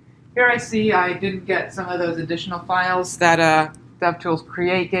 Here I see I didn't get some of those additional files that DevTools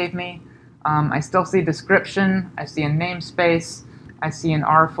create gave me. I still see description. I see a namespace. I see an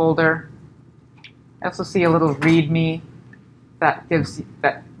R folder. I also see a little README that gives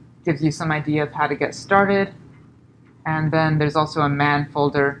you some idea of how to get started. And then there's also a man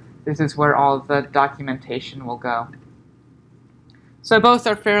folder. This is where all of the documentation will go. So both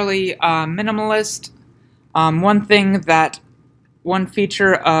are fairly minimalist. One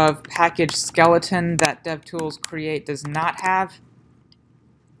feature of package skeleton that DevTools create does not have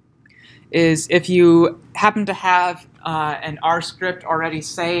is if you happen to have an R script already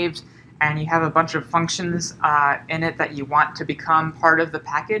saved and you have a bunch of functions in it that you want to become part of the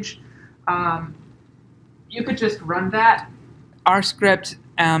package, you could just run that R script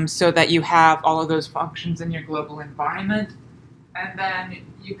so that you have all of those functions in your global environment, and then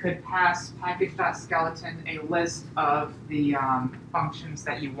you could pass package.skeleton a list of the functions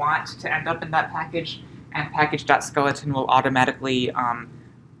that you want to end up in that package, and package.skeleton will automatically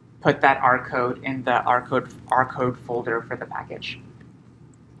put that R code in the R code folder for the package.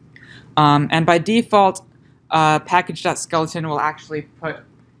 And by default, package.skeleton will actually put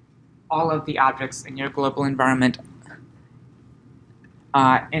all of the objects in your global environment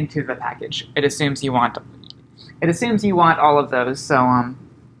into the package. It assumes you want all of those, so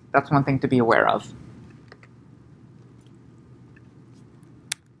that's one thing to be aware of.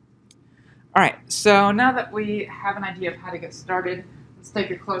 All right, so now that we have an idea of how to get started, let's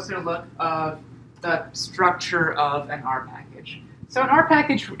take a closer look of the structure of an R package. So an R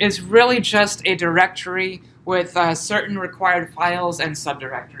package is really just a directory with certain required files and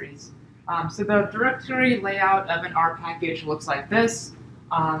subdirectories. So the directory layout of an R package looks like this.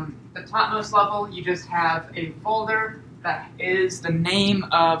 The topmost level, you just have a folder that is the name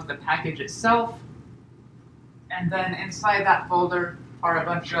of the package itself. And then inside that folder are a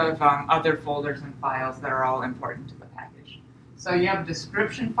bunch of other folders and files that are all important to the package. So you have a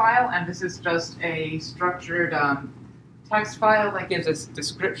description file, and this is just a structured text file that gives us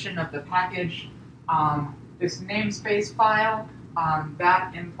description of the package. This namespace file,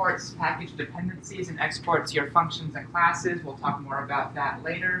 that imports package dependencies and exports your functions and classes. We'll talk more about that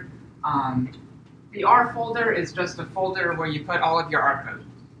later. The R folder is just a folder where you put all of your R code.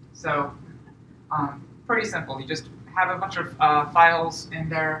 So pretty simple. You just have a bunch of files in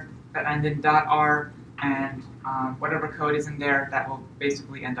there that end in .r, and whatever code is in there, that will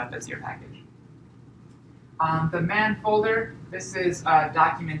basically end up as your package. The man folder, this is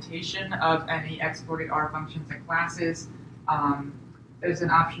documentation of any exported R functions and classes. There's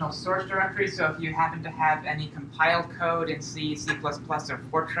an optional source directory, so if you happen to have any compiled code in C, C++, or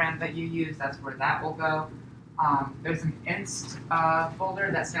Fortran that you use, that's where that will go. There's an inst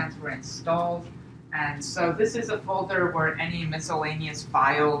folder that stands for installed, and so this is a folder where any miscellaneous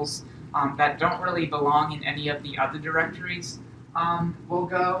files that don't really belong in any of the other directories will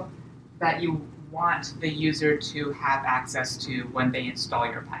go, that you want the user to have access to when they install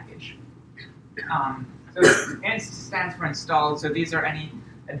your package. So inst stands for installed, so these are any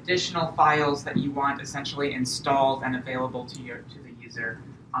additional files that you want essentially installed and available to the user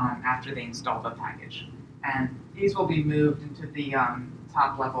after they install the package. And these will be moved into the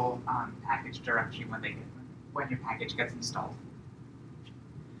top level package directory when your package gets installed.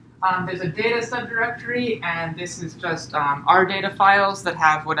 There's a data subdirectory, and this is just R data files that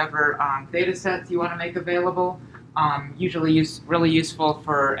have whatever data sets you want to make available. Usually really useful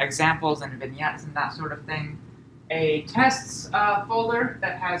for examples and vignettes and that sort of thing. A tests folder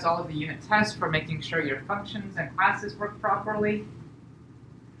that has all of the unit tests for making sure your functions and classes work properly.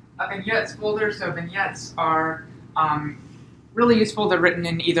 A vignettes folder, so vignettes are really useful. They're written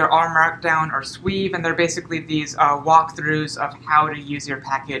in either R Markdown or Sweave, and they're basically these walkthroughs of how to use your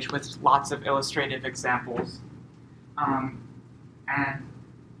package with lots of illustrative examples. And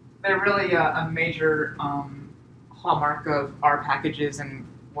they're really a major hallmark of R packages, and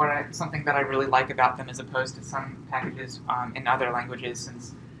something that I really like about them as opposed to some packages in other languages,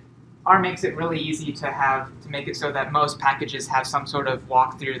 since R makes it really easy to make it so that most packages have some sort of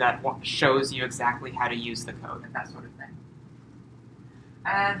walkthrough that shows you exactly how to use the code and that sort of thing.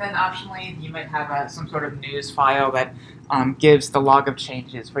 And then optionally, you might have some sort of news file that gives the log of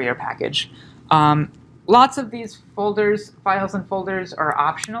changes for your package. Lots of these files and folders are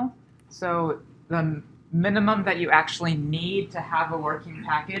optional, so the minimum that you actually need to have a working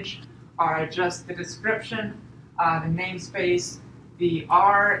package are just the description, the namespace, the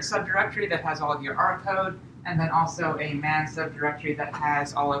R subdirectory that has all of your R code, and then also a man subdirectory that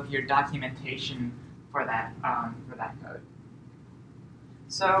has all of your documentation for that code.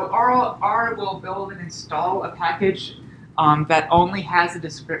 So R will build and install a package that only has a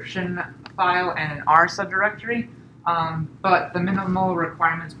description file and an R subdirectory, but the minimal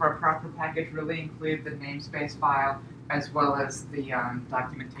requirements for a proper package really include the namespace file as well as the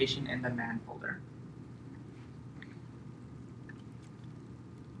documentation in the man folder.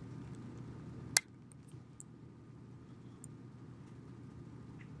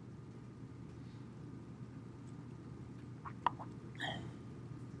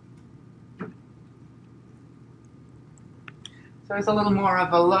 So here's a little more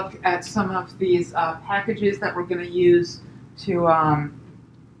of a look at some of these packages that we're going to use to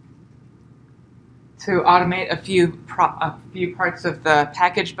automate a few parts of the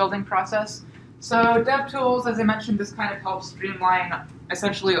package building process. So DevTools, as I mentioned, this kind of helps streamline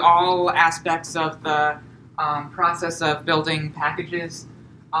essentially all aspects of the process of building packages.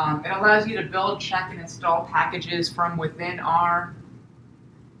 It allows you to build, check, and install packages from within R.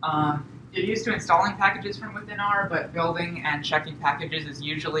 You're used to installing packages from within R, but building and checking packages is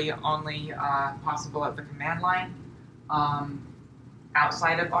usually only possible at the command line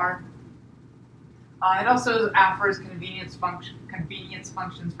outside of R. It also offers convenience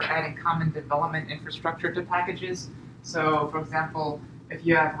functions for adding common development infrastructure to packages. So, for example, if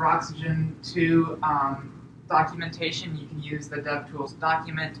you have Roxygen 2 documentation, you can use the DevTools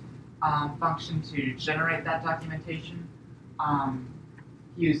document function to generate that documentation.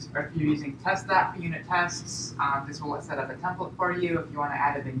 If you're using test.app for unit tests, this will set up a template for you. If you want to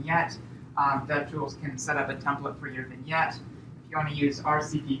add a vignette, DevTools can set up a template for your vignette. If you want to use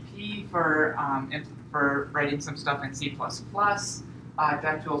RCPP for writing some stuff in C++,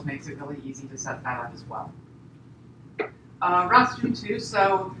 DevTools makes it really easy to set that up as well. Roxygen 2,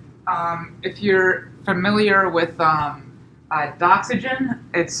 so if you're familiar with Doxygen,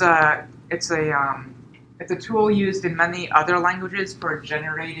 it's a tool used in many other languages for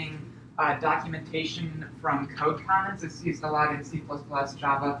generating documentation from code comments. It's used a lot in C++,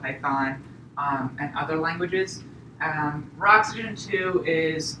 Java, Python, and other languages. Roxygen 2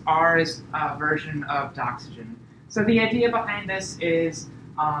 is R's version of Doxygen. So the idea behind this is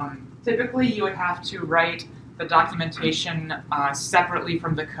typically you would have to write the documentation separately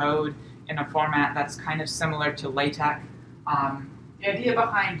from the code in a format that's kind of similar to LaTeX. The idea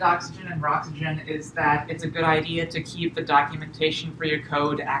behind Doxygen and Roxygen is that it's a good idea to keep the documentation for your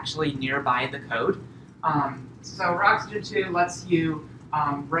code actually nearby the code. So Roxygen 2 lets you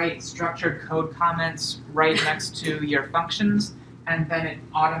write structured code comments right next to your functions, and then it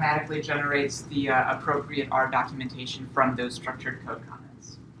automatically generates the appropriate R documentation from those structured code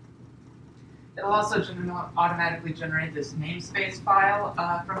comments. It'll also automatically generate this namespace file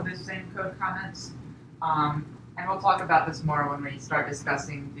from those same code comments. And we'll talk about this more when we start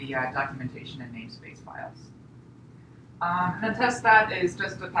discussing the documentation and namespace files. And then test.that is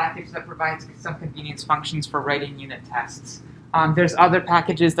just a package that provides some convenience functions for writing unit tests. There's other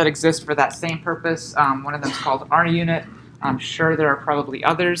packages that exist for that same purpose. One of them is called RUnit. I'm sure there are probably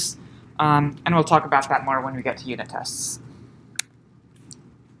others. And we'll talk about that more when we get to unit tests.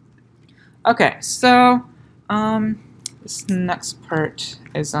 Okay, so this next part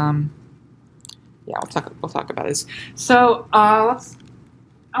is yeah, we'll talk about this. So I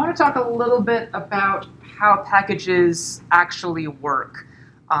want to talk a little bit about how packages actually work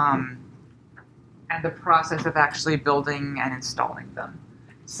and the process of actually building and installing them.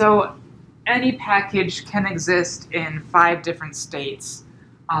 So any package can exist in 5 different states.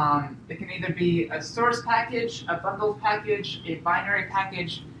 It can either be a source package, a bundled package, a binary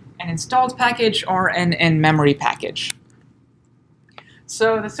package, an installed package, or an in-memory package.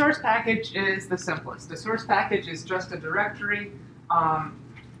 So the source package is the simplest. The source package is just a directory on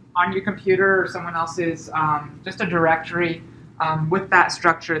your computer or someone else's, just a directory with that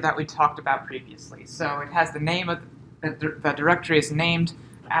structure that we talked about previously. So it has the name of the directory is named,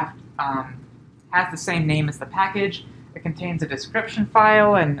 has the same name as the package, It contains a description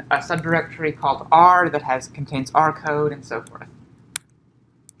file and a subdirectory called R that contains R code and so forth.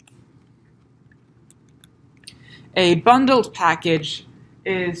 A bundled package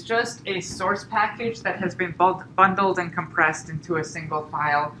is just a source package that has been bundled and compressed into a single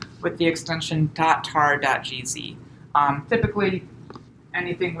file with the extension .tar.gz. Typically,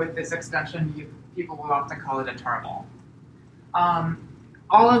 anything with this extension, people will often call it a tarball.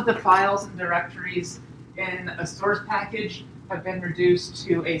 All of the files and directories in a source package have been reduced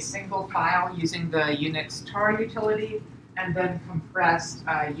to a single file using the Unix tar utility and then compressed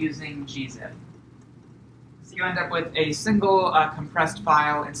using gzip. So you end up with a single compressed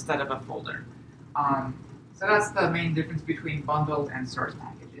file instead of a folder. So that's the main difference between bundled and source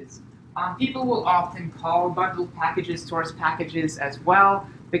packages. People will often call bundled packages source packages as well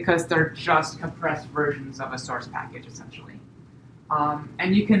because they're just compressed versions of a source package, essentially.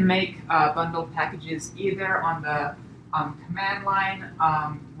 And you can make bundled packages either on the command line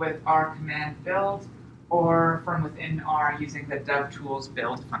with R command build or from within R using the devtools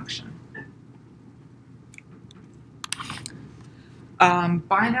build function.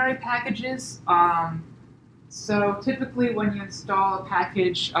 Binary packages. So typically when you install a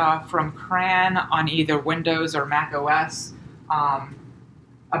package from CRAN on either Windows or Mac OS, a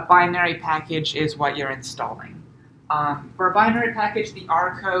binary package is what you're installing. For a binary package, the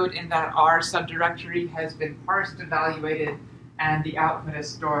R code in that R subdirectory has been parsed, evaluated, and the output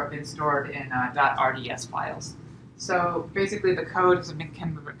has been stored in .rds files. So basically the code has been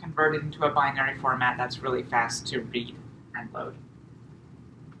converted into a binary format that's really fast to read and load.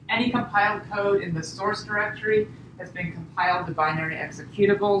 Any compiled code in the source directory has been compiled to binary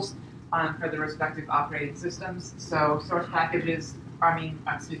executables for the respective operating systems. So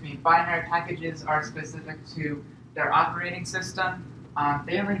binary packages are specific to their operating system.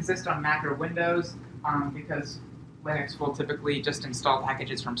 They only exist on Mac or Windows because Linux will typically just install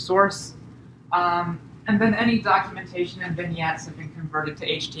packages from source. And then any documentation and vignettes have been converted to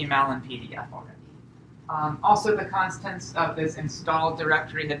HTML and PDF already. Also, the contents of this installed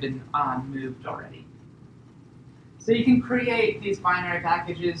directory have been moved already. So you can create these binary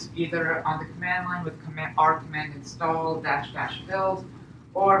packages either on the command line with R command install --build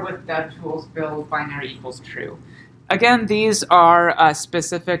or with devtools build binary equals true. Again, these are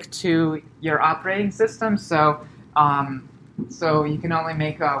specific to your operating system, so you can only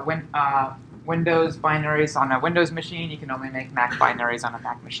make Windows binaries on a Windows machine. You can only make Mac binaries on a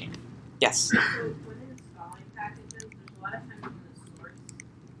Mac machine. Yes? So when installing packages, there's a lot of times when the source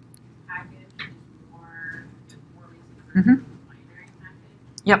package is more reason for the binary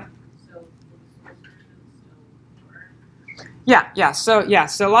package. Yep. So will the source version still work?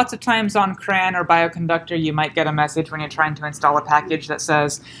 So lots of times on CRAN or Bioconductor, you might get a message when you're trying to install a package that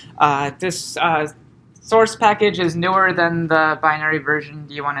says, this source package is newer than the binary version.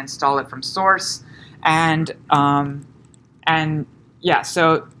 Do you want to install it from source? So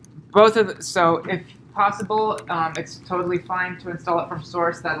if possible, it's totally fine to install it from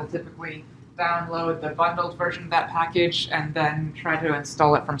source. That'll typically download the bundled version of that package and then try to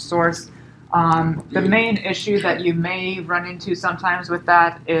install it from source. The main issue that you may run into sometimes with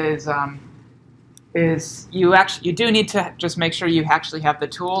that is you do need to just make sure you actually have the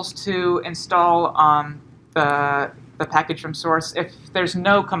tools to install the package from source. If there's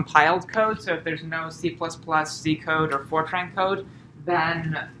no compiled code, so if there's no C++, C code, or Fortran code,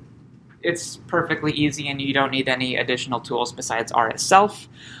 then it's perfectly easy and you don't need any additional tools besides R itself.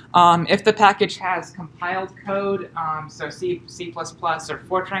 If the package has compiled code, so C++ or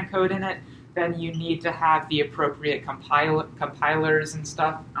Fortran code in it, then you need to have the appropriate compilers and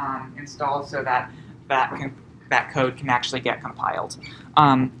stuff installed so that code can actually get compiled.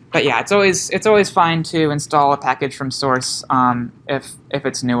 But yeah, it's always fine to install a package from source if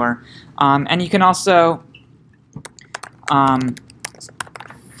it's newer. And you can also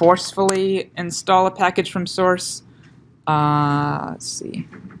forcefully install a package from source. Let's see,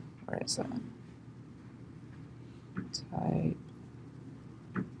 where is it? Type.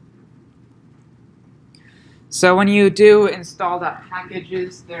 So when you do install that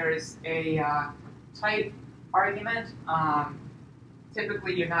packages, there's a type argument.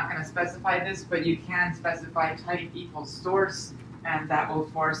 Typically, you're not going to specify this, but you can specify type equals source, and that will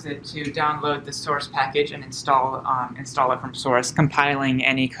force it to download the source package and install it from source, compiling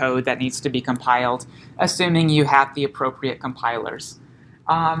any code that needs to be compiled, assuming you have the appropriate compilers.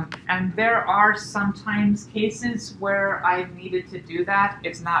 And there are sometimes cases where I've needed to do that.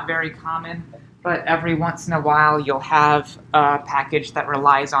 It's not very common, but every once in a while you'll have a package that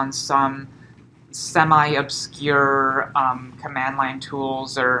relies on some semi-obscure command line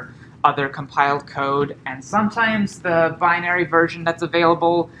tools or other compiled code, and sometimes the binary version that's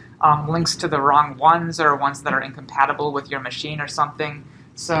available links to the wrong ones or ones that are incompatible with your machine or something.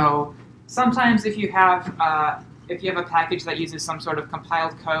 So sometimes if you have a package that uses some sort of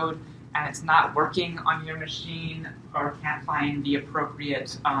compiled code and it's not working on your machine or can't find the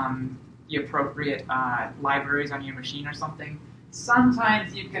appropriate libraries on your machine or something,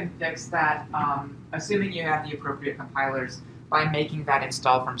 sometimes you can fix that, assuming you have the appropriate compilers, by making that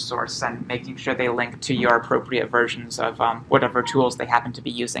install from source and making sure they link to your appropriate versions of whatever tools they happen to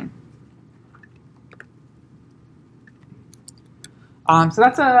be using. So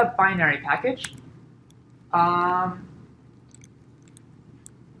that's a binary package.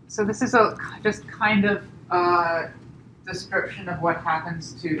 So this is just kind of description of what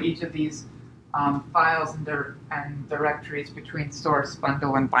happens to each of these files and directories between source,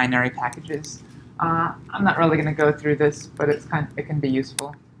 bundle, and binary packages. I'm not really going to go through this, but it can be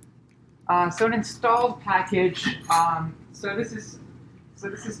useful. So an installed package. So this is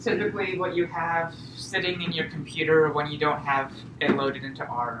typically what you have sitting in your computer when you don't have it loaded into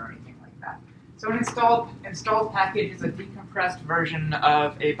R or anything like that. So an installed package is a decompressed version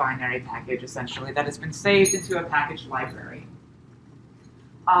of a binary package, essentially, that has been saved into a package library.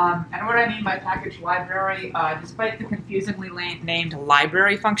 And what I mean by package library, despite the confusingly named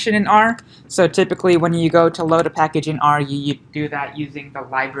library function in R, so typically when you go to load a package in R, you do that using the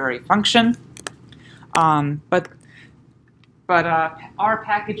library function. But R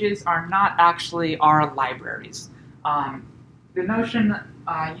packages are not actually R libraries. The notion,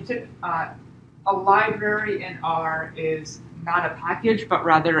 a library in R is not a package, but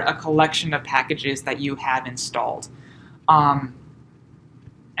rather a collection of packages that you have installed.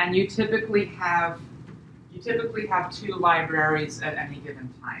 And you typically have two libraries at any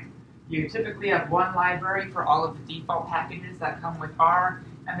given time. You typically have one library for all of the default packages that come with R,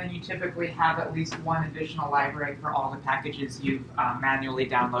 and then you typically have at least one additional library for all the packages you've manually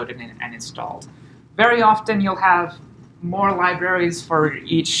downloaded and installed. Very often you'll have more libraries for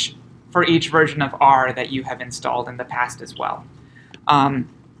each version of R that you have installed in the past as well. Quick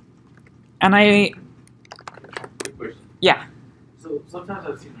question. Yeah. So sometimes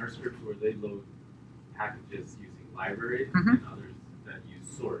I've seen R scripts where they load packages using libraries Mm-hmm. and others that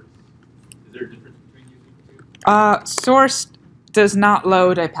use source. Is there a difference between using the two? Source does not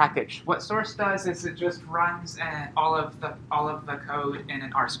load a package. What source does is it just runs all of the code in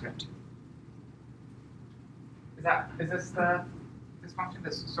an R script. Is this this function,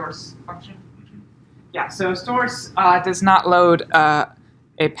 this source function? Mm-hmm. Yeah. So source does not load a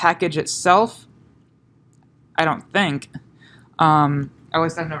package itself. I don't think. At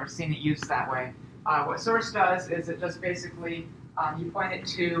least I've never seen it used that way. What source does is it just basically you point it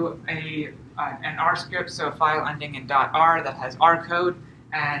to an R script, so a file ending in .r that has R code,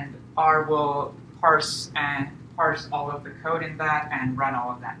 and R will parse all of the code in that and run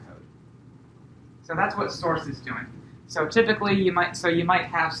all of that code. So that's what source is doing. So typically you might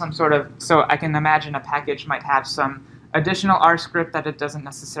have some sort of, so I can imagine a package might have some additional R script that it doesn't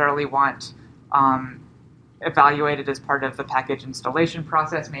necessarily want evaluated as part of the package installation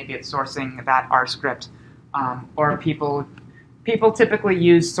process. Maybe it's sourcing that R script, or people typically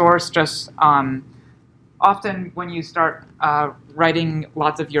use source just often when you start writing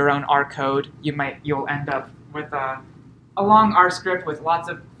lots of your own R code, you'll end up with a long R script with lots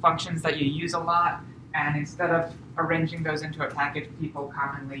of functions that you use a lot, and instead of arranging those into a package, people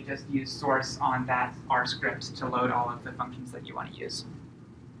commonly just use source on that R script to load all of the functions that you want to use.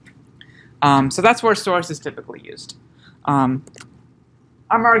 So that's where source is typically used. I'm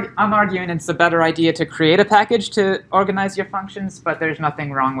arguing it's a better idea to create a package to organize your functions, but there's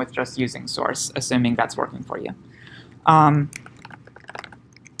nothing wrong with just using source, assuming that's working for you. I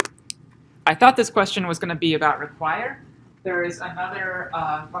thought this question was going to be about require. There is another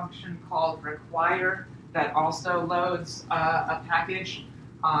function called require that also loads a package.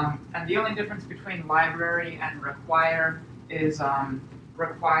 And the only difference between library and require is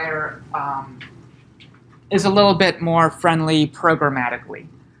require is a little bit more friendly programmatically.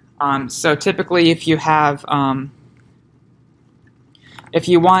 So typically, if you have, if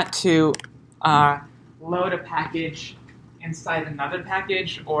you want to load a package inside another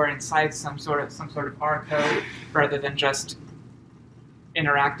package or inside some sort of R code rather than just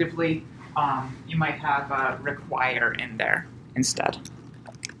interactively, you might have require in there instead.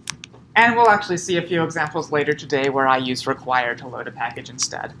 And we'll actually see a few examples later today where I use require to load a package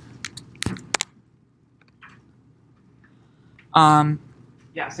instead.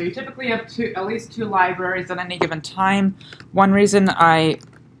 Yeah, so you typically have at least two libraries at any given time. One reason I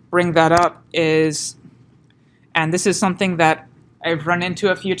bring that up is, and this is something that I've run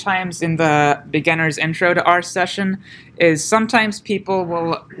into a few times in the beginner's intro to R session is sometimes people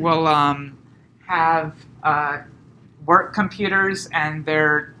will have work computers and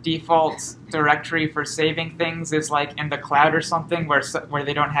their default directory for saving things is like in the cloud or something where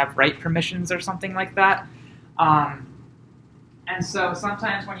they don't have write permissions or something like that. And so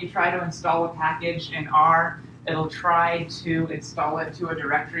sometimes when you try to install a package in R, it'll try to install it to a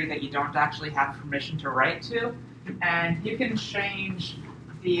directory that you don't actually have permission to write to. And you can change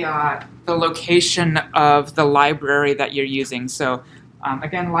the location of the library that you're using. So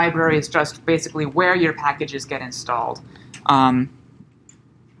again, library is just basically where your packages get installed.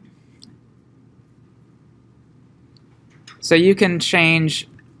 So you can change,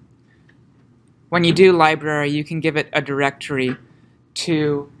 when you do library, you can give it a directory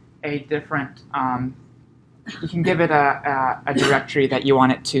to a different, you can give it a directory that you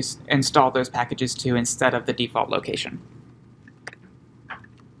want it to install those packages to instead of the default location.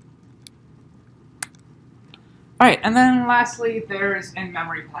 All right, and then lastly, there's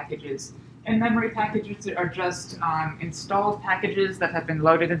in-memory packages. In-memory packages are just installed packages that have been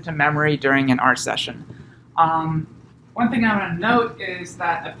loaded into memory during an R session. One thing I want to note is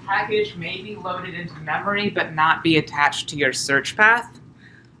that a package may be loaded into memory but not be attached to your search path.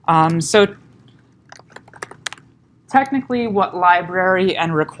 So technically what library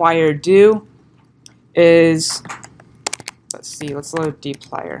and require do is, let's load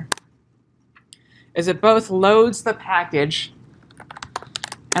dplyr, is it both loads the package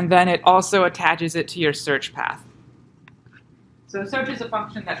and then it also attaches it to your search path. So search is a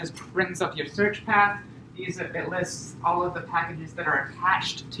function that just brings up your search path. It lists all of the packages that are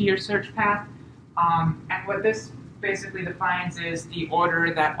attached to your search path. And what this basically defines is the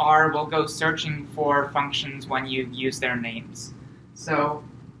order that R will go searching for functions when you use their names. So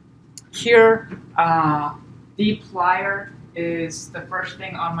here, dplyr is the first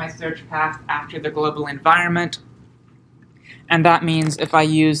thing on my search path after the global environment. And that means if I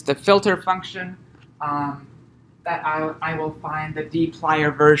use the filter function, that I will find the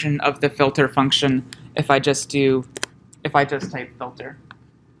dplyr version of the filter function if I just type filter.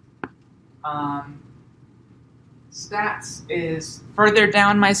 Stats is further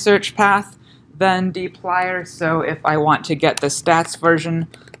down my search path than dplyr, so if I want to get the stats version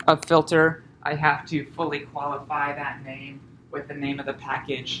of filter, I have to fully qualify that name with the name of the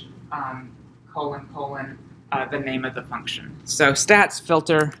package, : the name of the function. So stats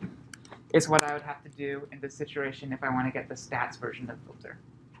filter is what I would have to do in this situation if I want to get the stats version of filter.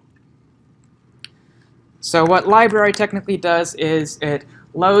 So what library technically does is it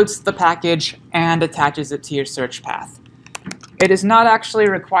loads the package and attaches it to your search path. It is not actually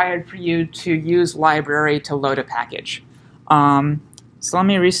required for you to use library to load a package. So let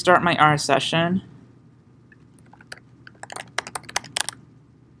me restart my R session.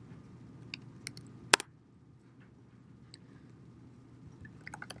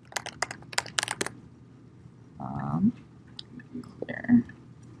 Clear.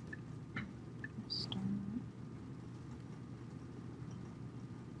 Start.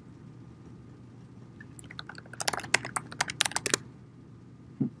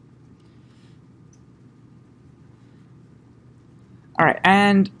 All right,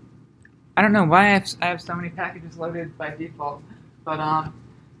 and I don't know why I have so many packages loaded by default, but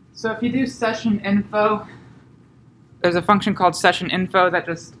so if you do session info, there's a function called session info that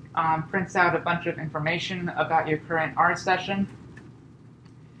just prints out a bunch of information about your current R session.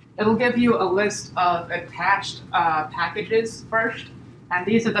 It'll give you a list of attached packages first, and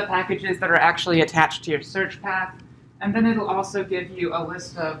these are the packages that are actually attached to your search path. And then it'll also give you a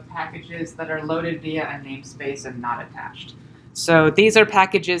list of packages that are loaded via a namespace and not attached. So these are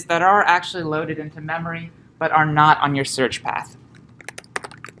packages that are actually loaded into memory, but are not on your search path.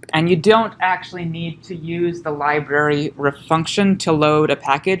 And you don't actually need to use the library function to load a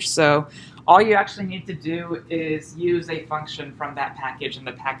package. So all you actually need to do is use a function from that package, and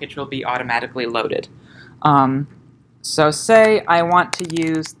the package will be automatically loaded. So say I want to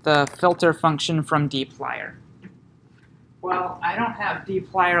use the filter function from dplyr. Well, I don't have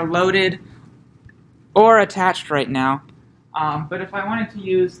dplyr loaded or attached right now. But if I wanted to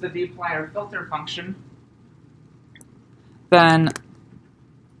use the dplyr filter function, then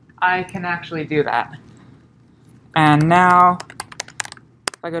I can actually do that. And now,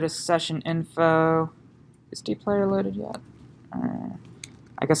 if I go to session info, is dplyr loaded yet?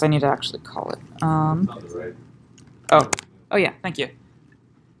 I guess I need to actually call it. Oh yeah, thank you.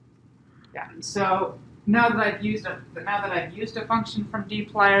 Yeah. So now that I've used a function from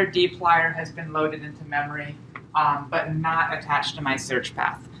dplyr, dplyr has been loaded into memory, but not attached to my search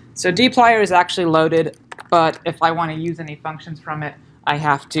path. So dplyr is actually loaded but if I want to use any functions from it, I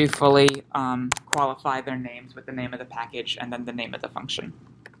have to fully qualify their names with the name of the package and then the name of the function.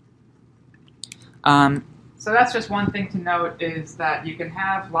 So that's just one thing to note, is that you can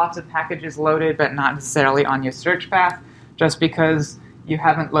have lots of packages loaded but not necessarily on your search path. Just because you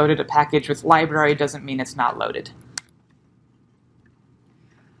haven't loaded a package with library doesn't mean it's not loaded.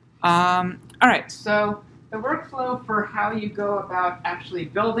 All right, so the workflow for how you go about actually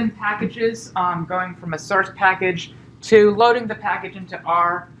building packages, going from a source package to loading the package into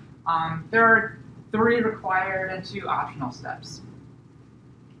R, there are 3 required and 2 optional steps.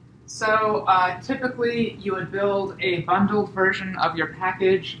 So typically you would build a bundled version of your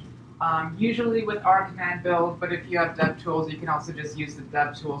package, usually with R command build, but if you have DevTools, you can also just use the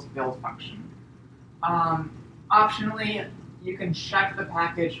DevTools build function. Optionally, you can check the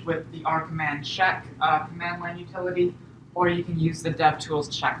package with the R command check command line utility, or you can use the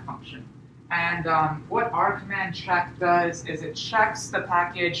DevTools check function. And what R command check does is it checks the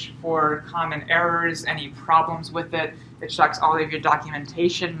package for common errors, any problems with it. It checks all of your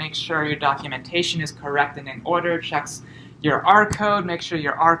documentation, makes sure your documentation is correct and in order, checks your R code, makes sure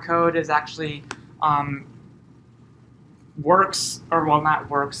your R code is actually works, or well, not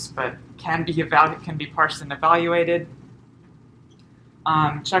works, but can be parsed and evaluated.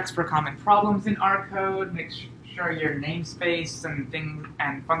 Checks for common problems in R code, makes sure your namespace and things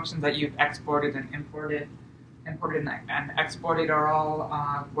and functions that you've exported and imported and exported are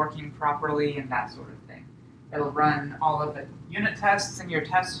all working properly and that sort of thing. It'll run all of the unit tests in your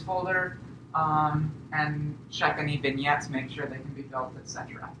tests folder and check any vignettes, make sure they can be built,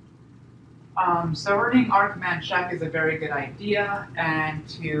 etc. So running R command check is a very good idea, and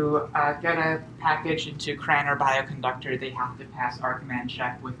to get a package into CRAN or Bioconductor, they have to pass R command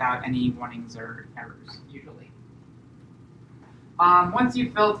check without any warnings or errors, usually. Once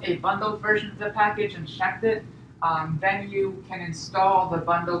you've built a bundled version of the package and checked it, then you can install the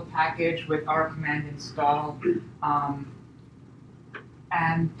bundled package with R command install.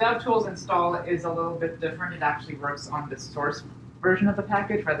 And DevTools install is a little bit different. It actually works on the source version of the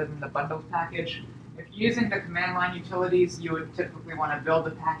package rather than the bundled package. If you're using the command line utilities, you would typically want to build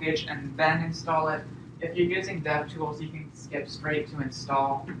the package and then install it. If you're using DevTools, you can skip straight to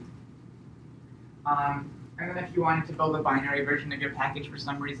install. And then if you wanted to build a binary version of your package for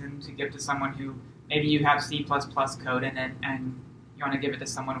some reason to give to someone who, maybe you have C++ code in it and you want to give it to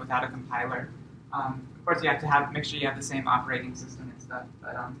someone without a compiler, of course you have to make sure you have the same operating system and stuff,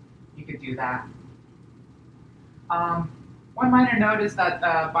 but you could do that. One minor note is that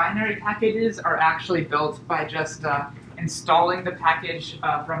binary packages are actually built by just installing the package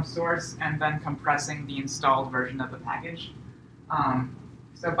from source and then compressing the installed version of the package.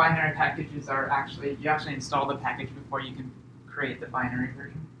 So binary packages are actually, you actually install the package before you can create the binary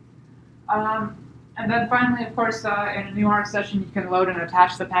version. And then finally, of course, in a new R session, you can load and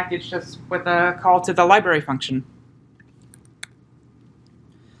attach the package just with a call to the library function.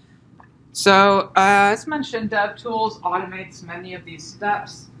 So as mentioned, DevTools automates many of these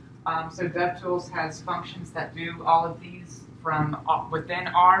steps. So DevTools has functions that do all of these from within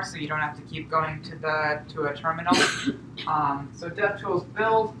R, so you don't have to keep going to a terminal. So DevTools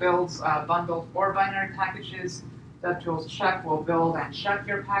builds bundled or binary packages. DevTools check will build and check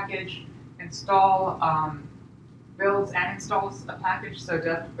your package. Install builds and installs a package. So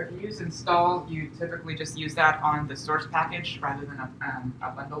if you use install, you typically just use that on the source package rather than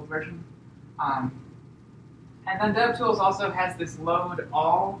a bundled version. And then DevTools also has this load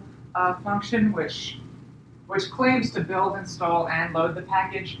all function, which claims to build, install, and load the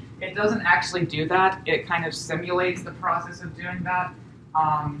package. It doesn't actually do that. It kind of simulates the process of doing that.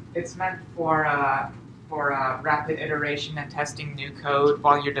 It's meant for rapid iteration and testing new code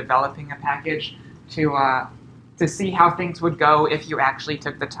while you're developing a package to see how things would go if you actually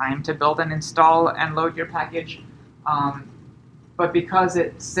took the time to build and install and load your package. But because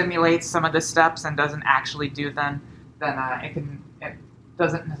it simulates some of the steps and doesn't actually do them, then it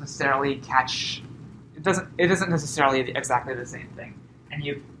doesn't necessarily it isn't necessarily exactly the same thing, and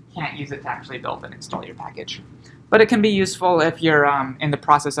you can't use it to actually build and install your package. But it can be useful if you're in the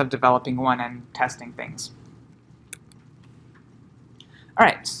process of developing one and testing things. All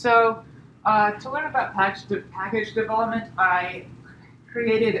right, so to learn about package development, I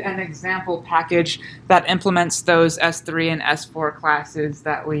created an example package that implements those S3 and S4 classes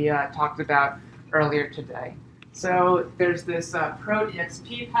that we talked about earlier today. So there's this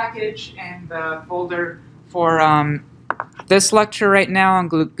prod.exp package in the folder for this lecture right now on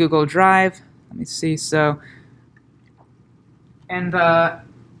Google Drive. Let me see. So in the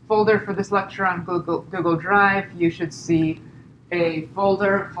folder for this lecture on Google Drive, you should see a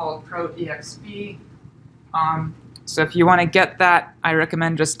folder called prod.exp. So if you want to get that, I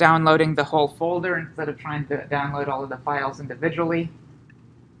recommend just downloading the whole folder instead of trying to download all of the files individually.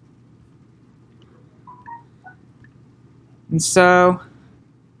 And so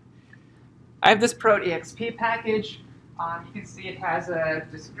I have this prot.exp package. You can see it has a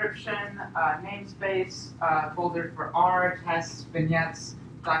description, namespace, folder for R, tests, vignettes,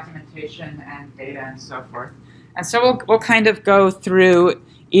 documentation, and data, and so forth. And so we'll kind of go through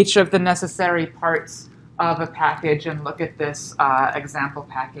each of the necessary parts of a package and look at this example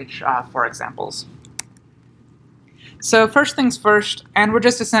package for examples. So first things first, and we're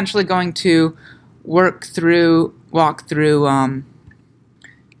just essentially going to walk through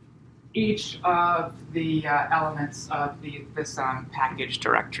each of the elements of this package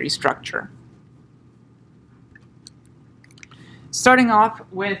directory structure. Starting off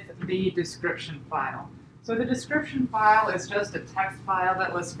with the description file. So the description file is just a text file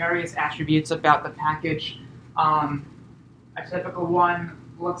that lists various attributes about the package. A typical one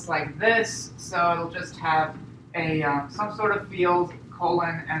looks like this, so it'll just have a some sort of field,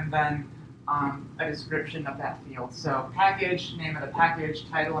 colon, and then a description of that field. So package, name of the package,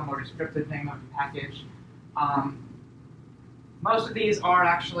 title, a more descriptive name of the package. Most of these are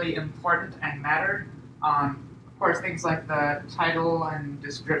actually important and matter. Of course, things like the title and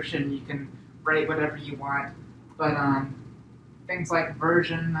description, you can write whatever you want, but things like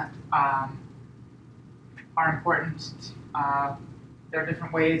version are important. There are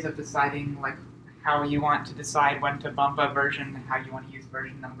different ways of deciding like how you want to decide when to bump a version, how you want to use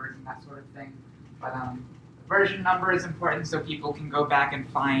version numbers and that sort of thing. But the version number is important so people can go back and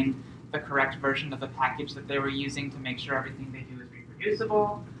find the correct version of the package that they were using to make sure everything they do is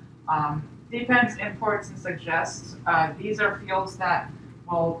reproducible. Depends, imports, and suggests. These are fields that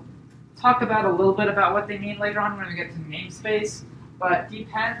we'll talk about a little bit about what they mean later on when we get to namespace. But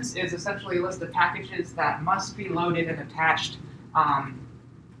depends is essentially a list of packages that must be loaded and attached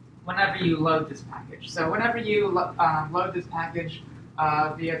whenever you load this package. So whenever you load this package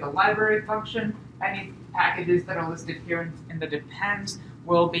via the library function, any packages that are listed here in the depends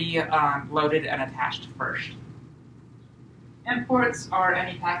will be loaded and attached first. Imports are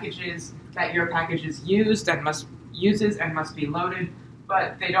any packages that your package uses and must be loaded,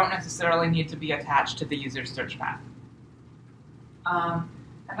 but they don't necessarily need to be attached to the user's search path.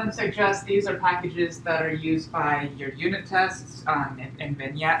 And then suggest these are packages that are used by your unit tests in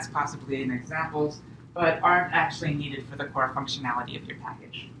vignettes, possibly in examples, but aren't actually needed for the core functionality of your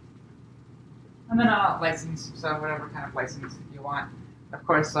package. And then license, so whatever kind of license you want. Of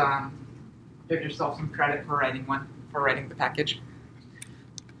course, give yourself some credit for writing the package.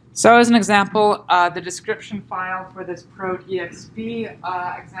 So as an example, the description file for this prot.exp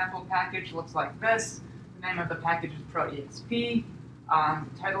example package looks like this. The name of the package is prot.exp.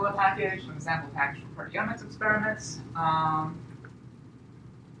 Title of the package, an example package for proteomics experiments.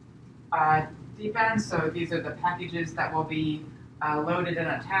 Depends, so these are the packages that will be loaded and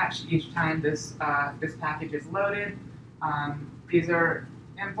attached each time this package is loaded. These are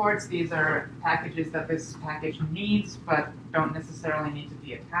imports. These are packages that this package needs, but don't necessarily need to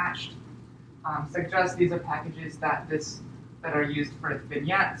be attached. Suggest these are packages that are used for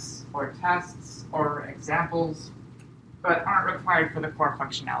vignettes, or tests, or examples, but aren't required for the core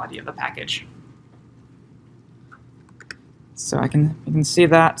functionality of the package. So you can see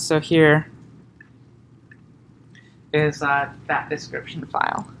that. So here is that description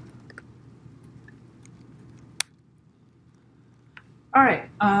file. All right,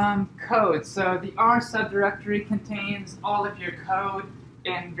 code. So the R subdirectory contains all of your code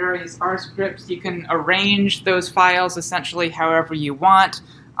in various R scripts. You can arrange those files essentially however you want.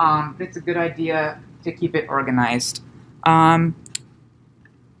 It's a good idea to keep it organized.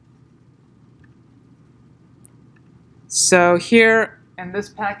 So here in this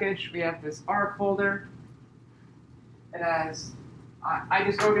package, we have this R folder. It has, I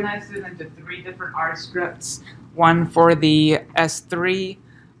just organized it into 3 different R scripts. One for the S3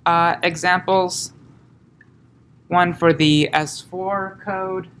 examples, one for the S4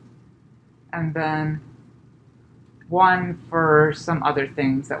 code, and then one for some other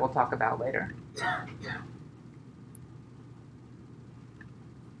things that we'll talk about later.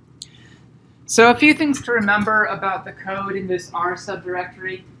 So a few things to remember about the code in this R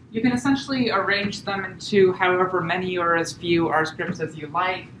subdirectory. You can essentially arrange them into however many or as few R scripts as you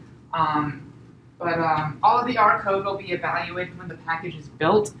like. But all of the R code will be evaluated when the package is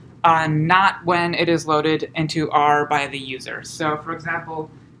built, not when it is loaded into R by the user. So for example,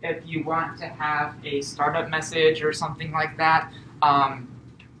 if you want to have a startup message or something like that,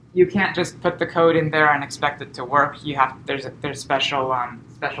 you can't just put the code in there and expect it to work. You have there's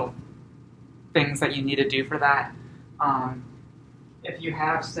special things that you need to do for that. If you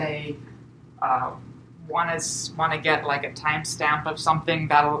have, say, want to get like a timestamp of something,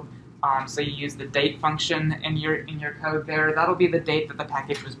 that'll so you use the date function in your code there. That'll be the date that the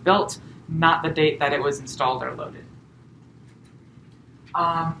package was built, not the date that it was installed or loaded.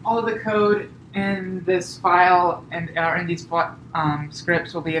 All of the code in this file and in these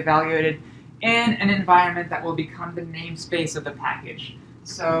scripts will be evaluated in an environment that will become the namespace of the package.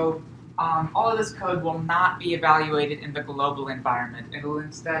 So all of this code will not be evaluated in the global environment. It will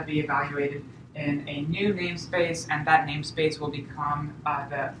instead be evaluated in a new namespace, and that namespace will become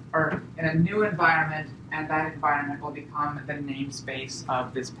in a new environment, and that environment will become the namespace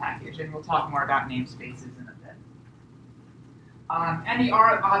of this package. And we'll talk more about namespaces in a bit. Any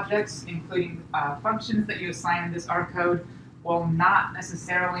R objects, including functions that you assign in this R code, will not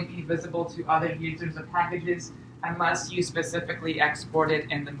necessarily be visible to other users of packages unless you specifically export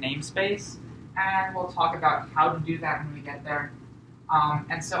it in the namespace. And we'll talk about how to do that when we get there.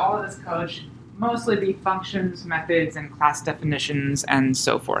 And so all of this code should mostly be functions, methods, and class definitions, and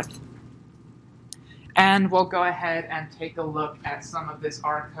so forth. And we'll go ahead and take a look at some of this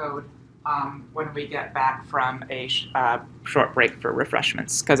R code when we get back from a short break for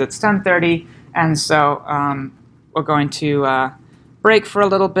refreshments, because it's 10:30, and so we're going to break for a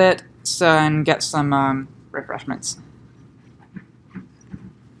little bit and get some refreshments.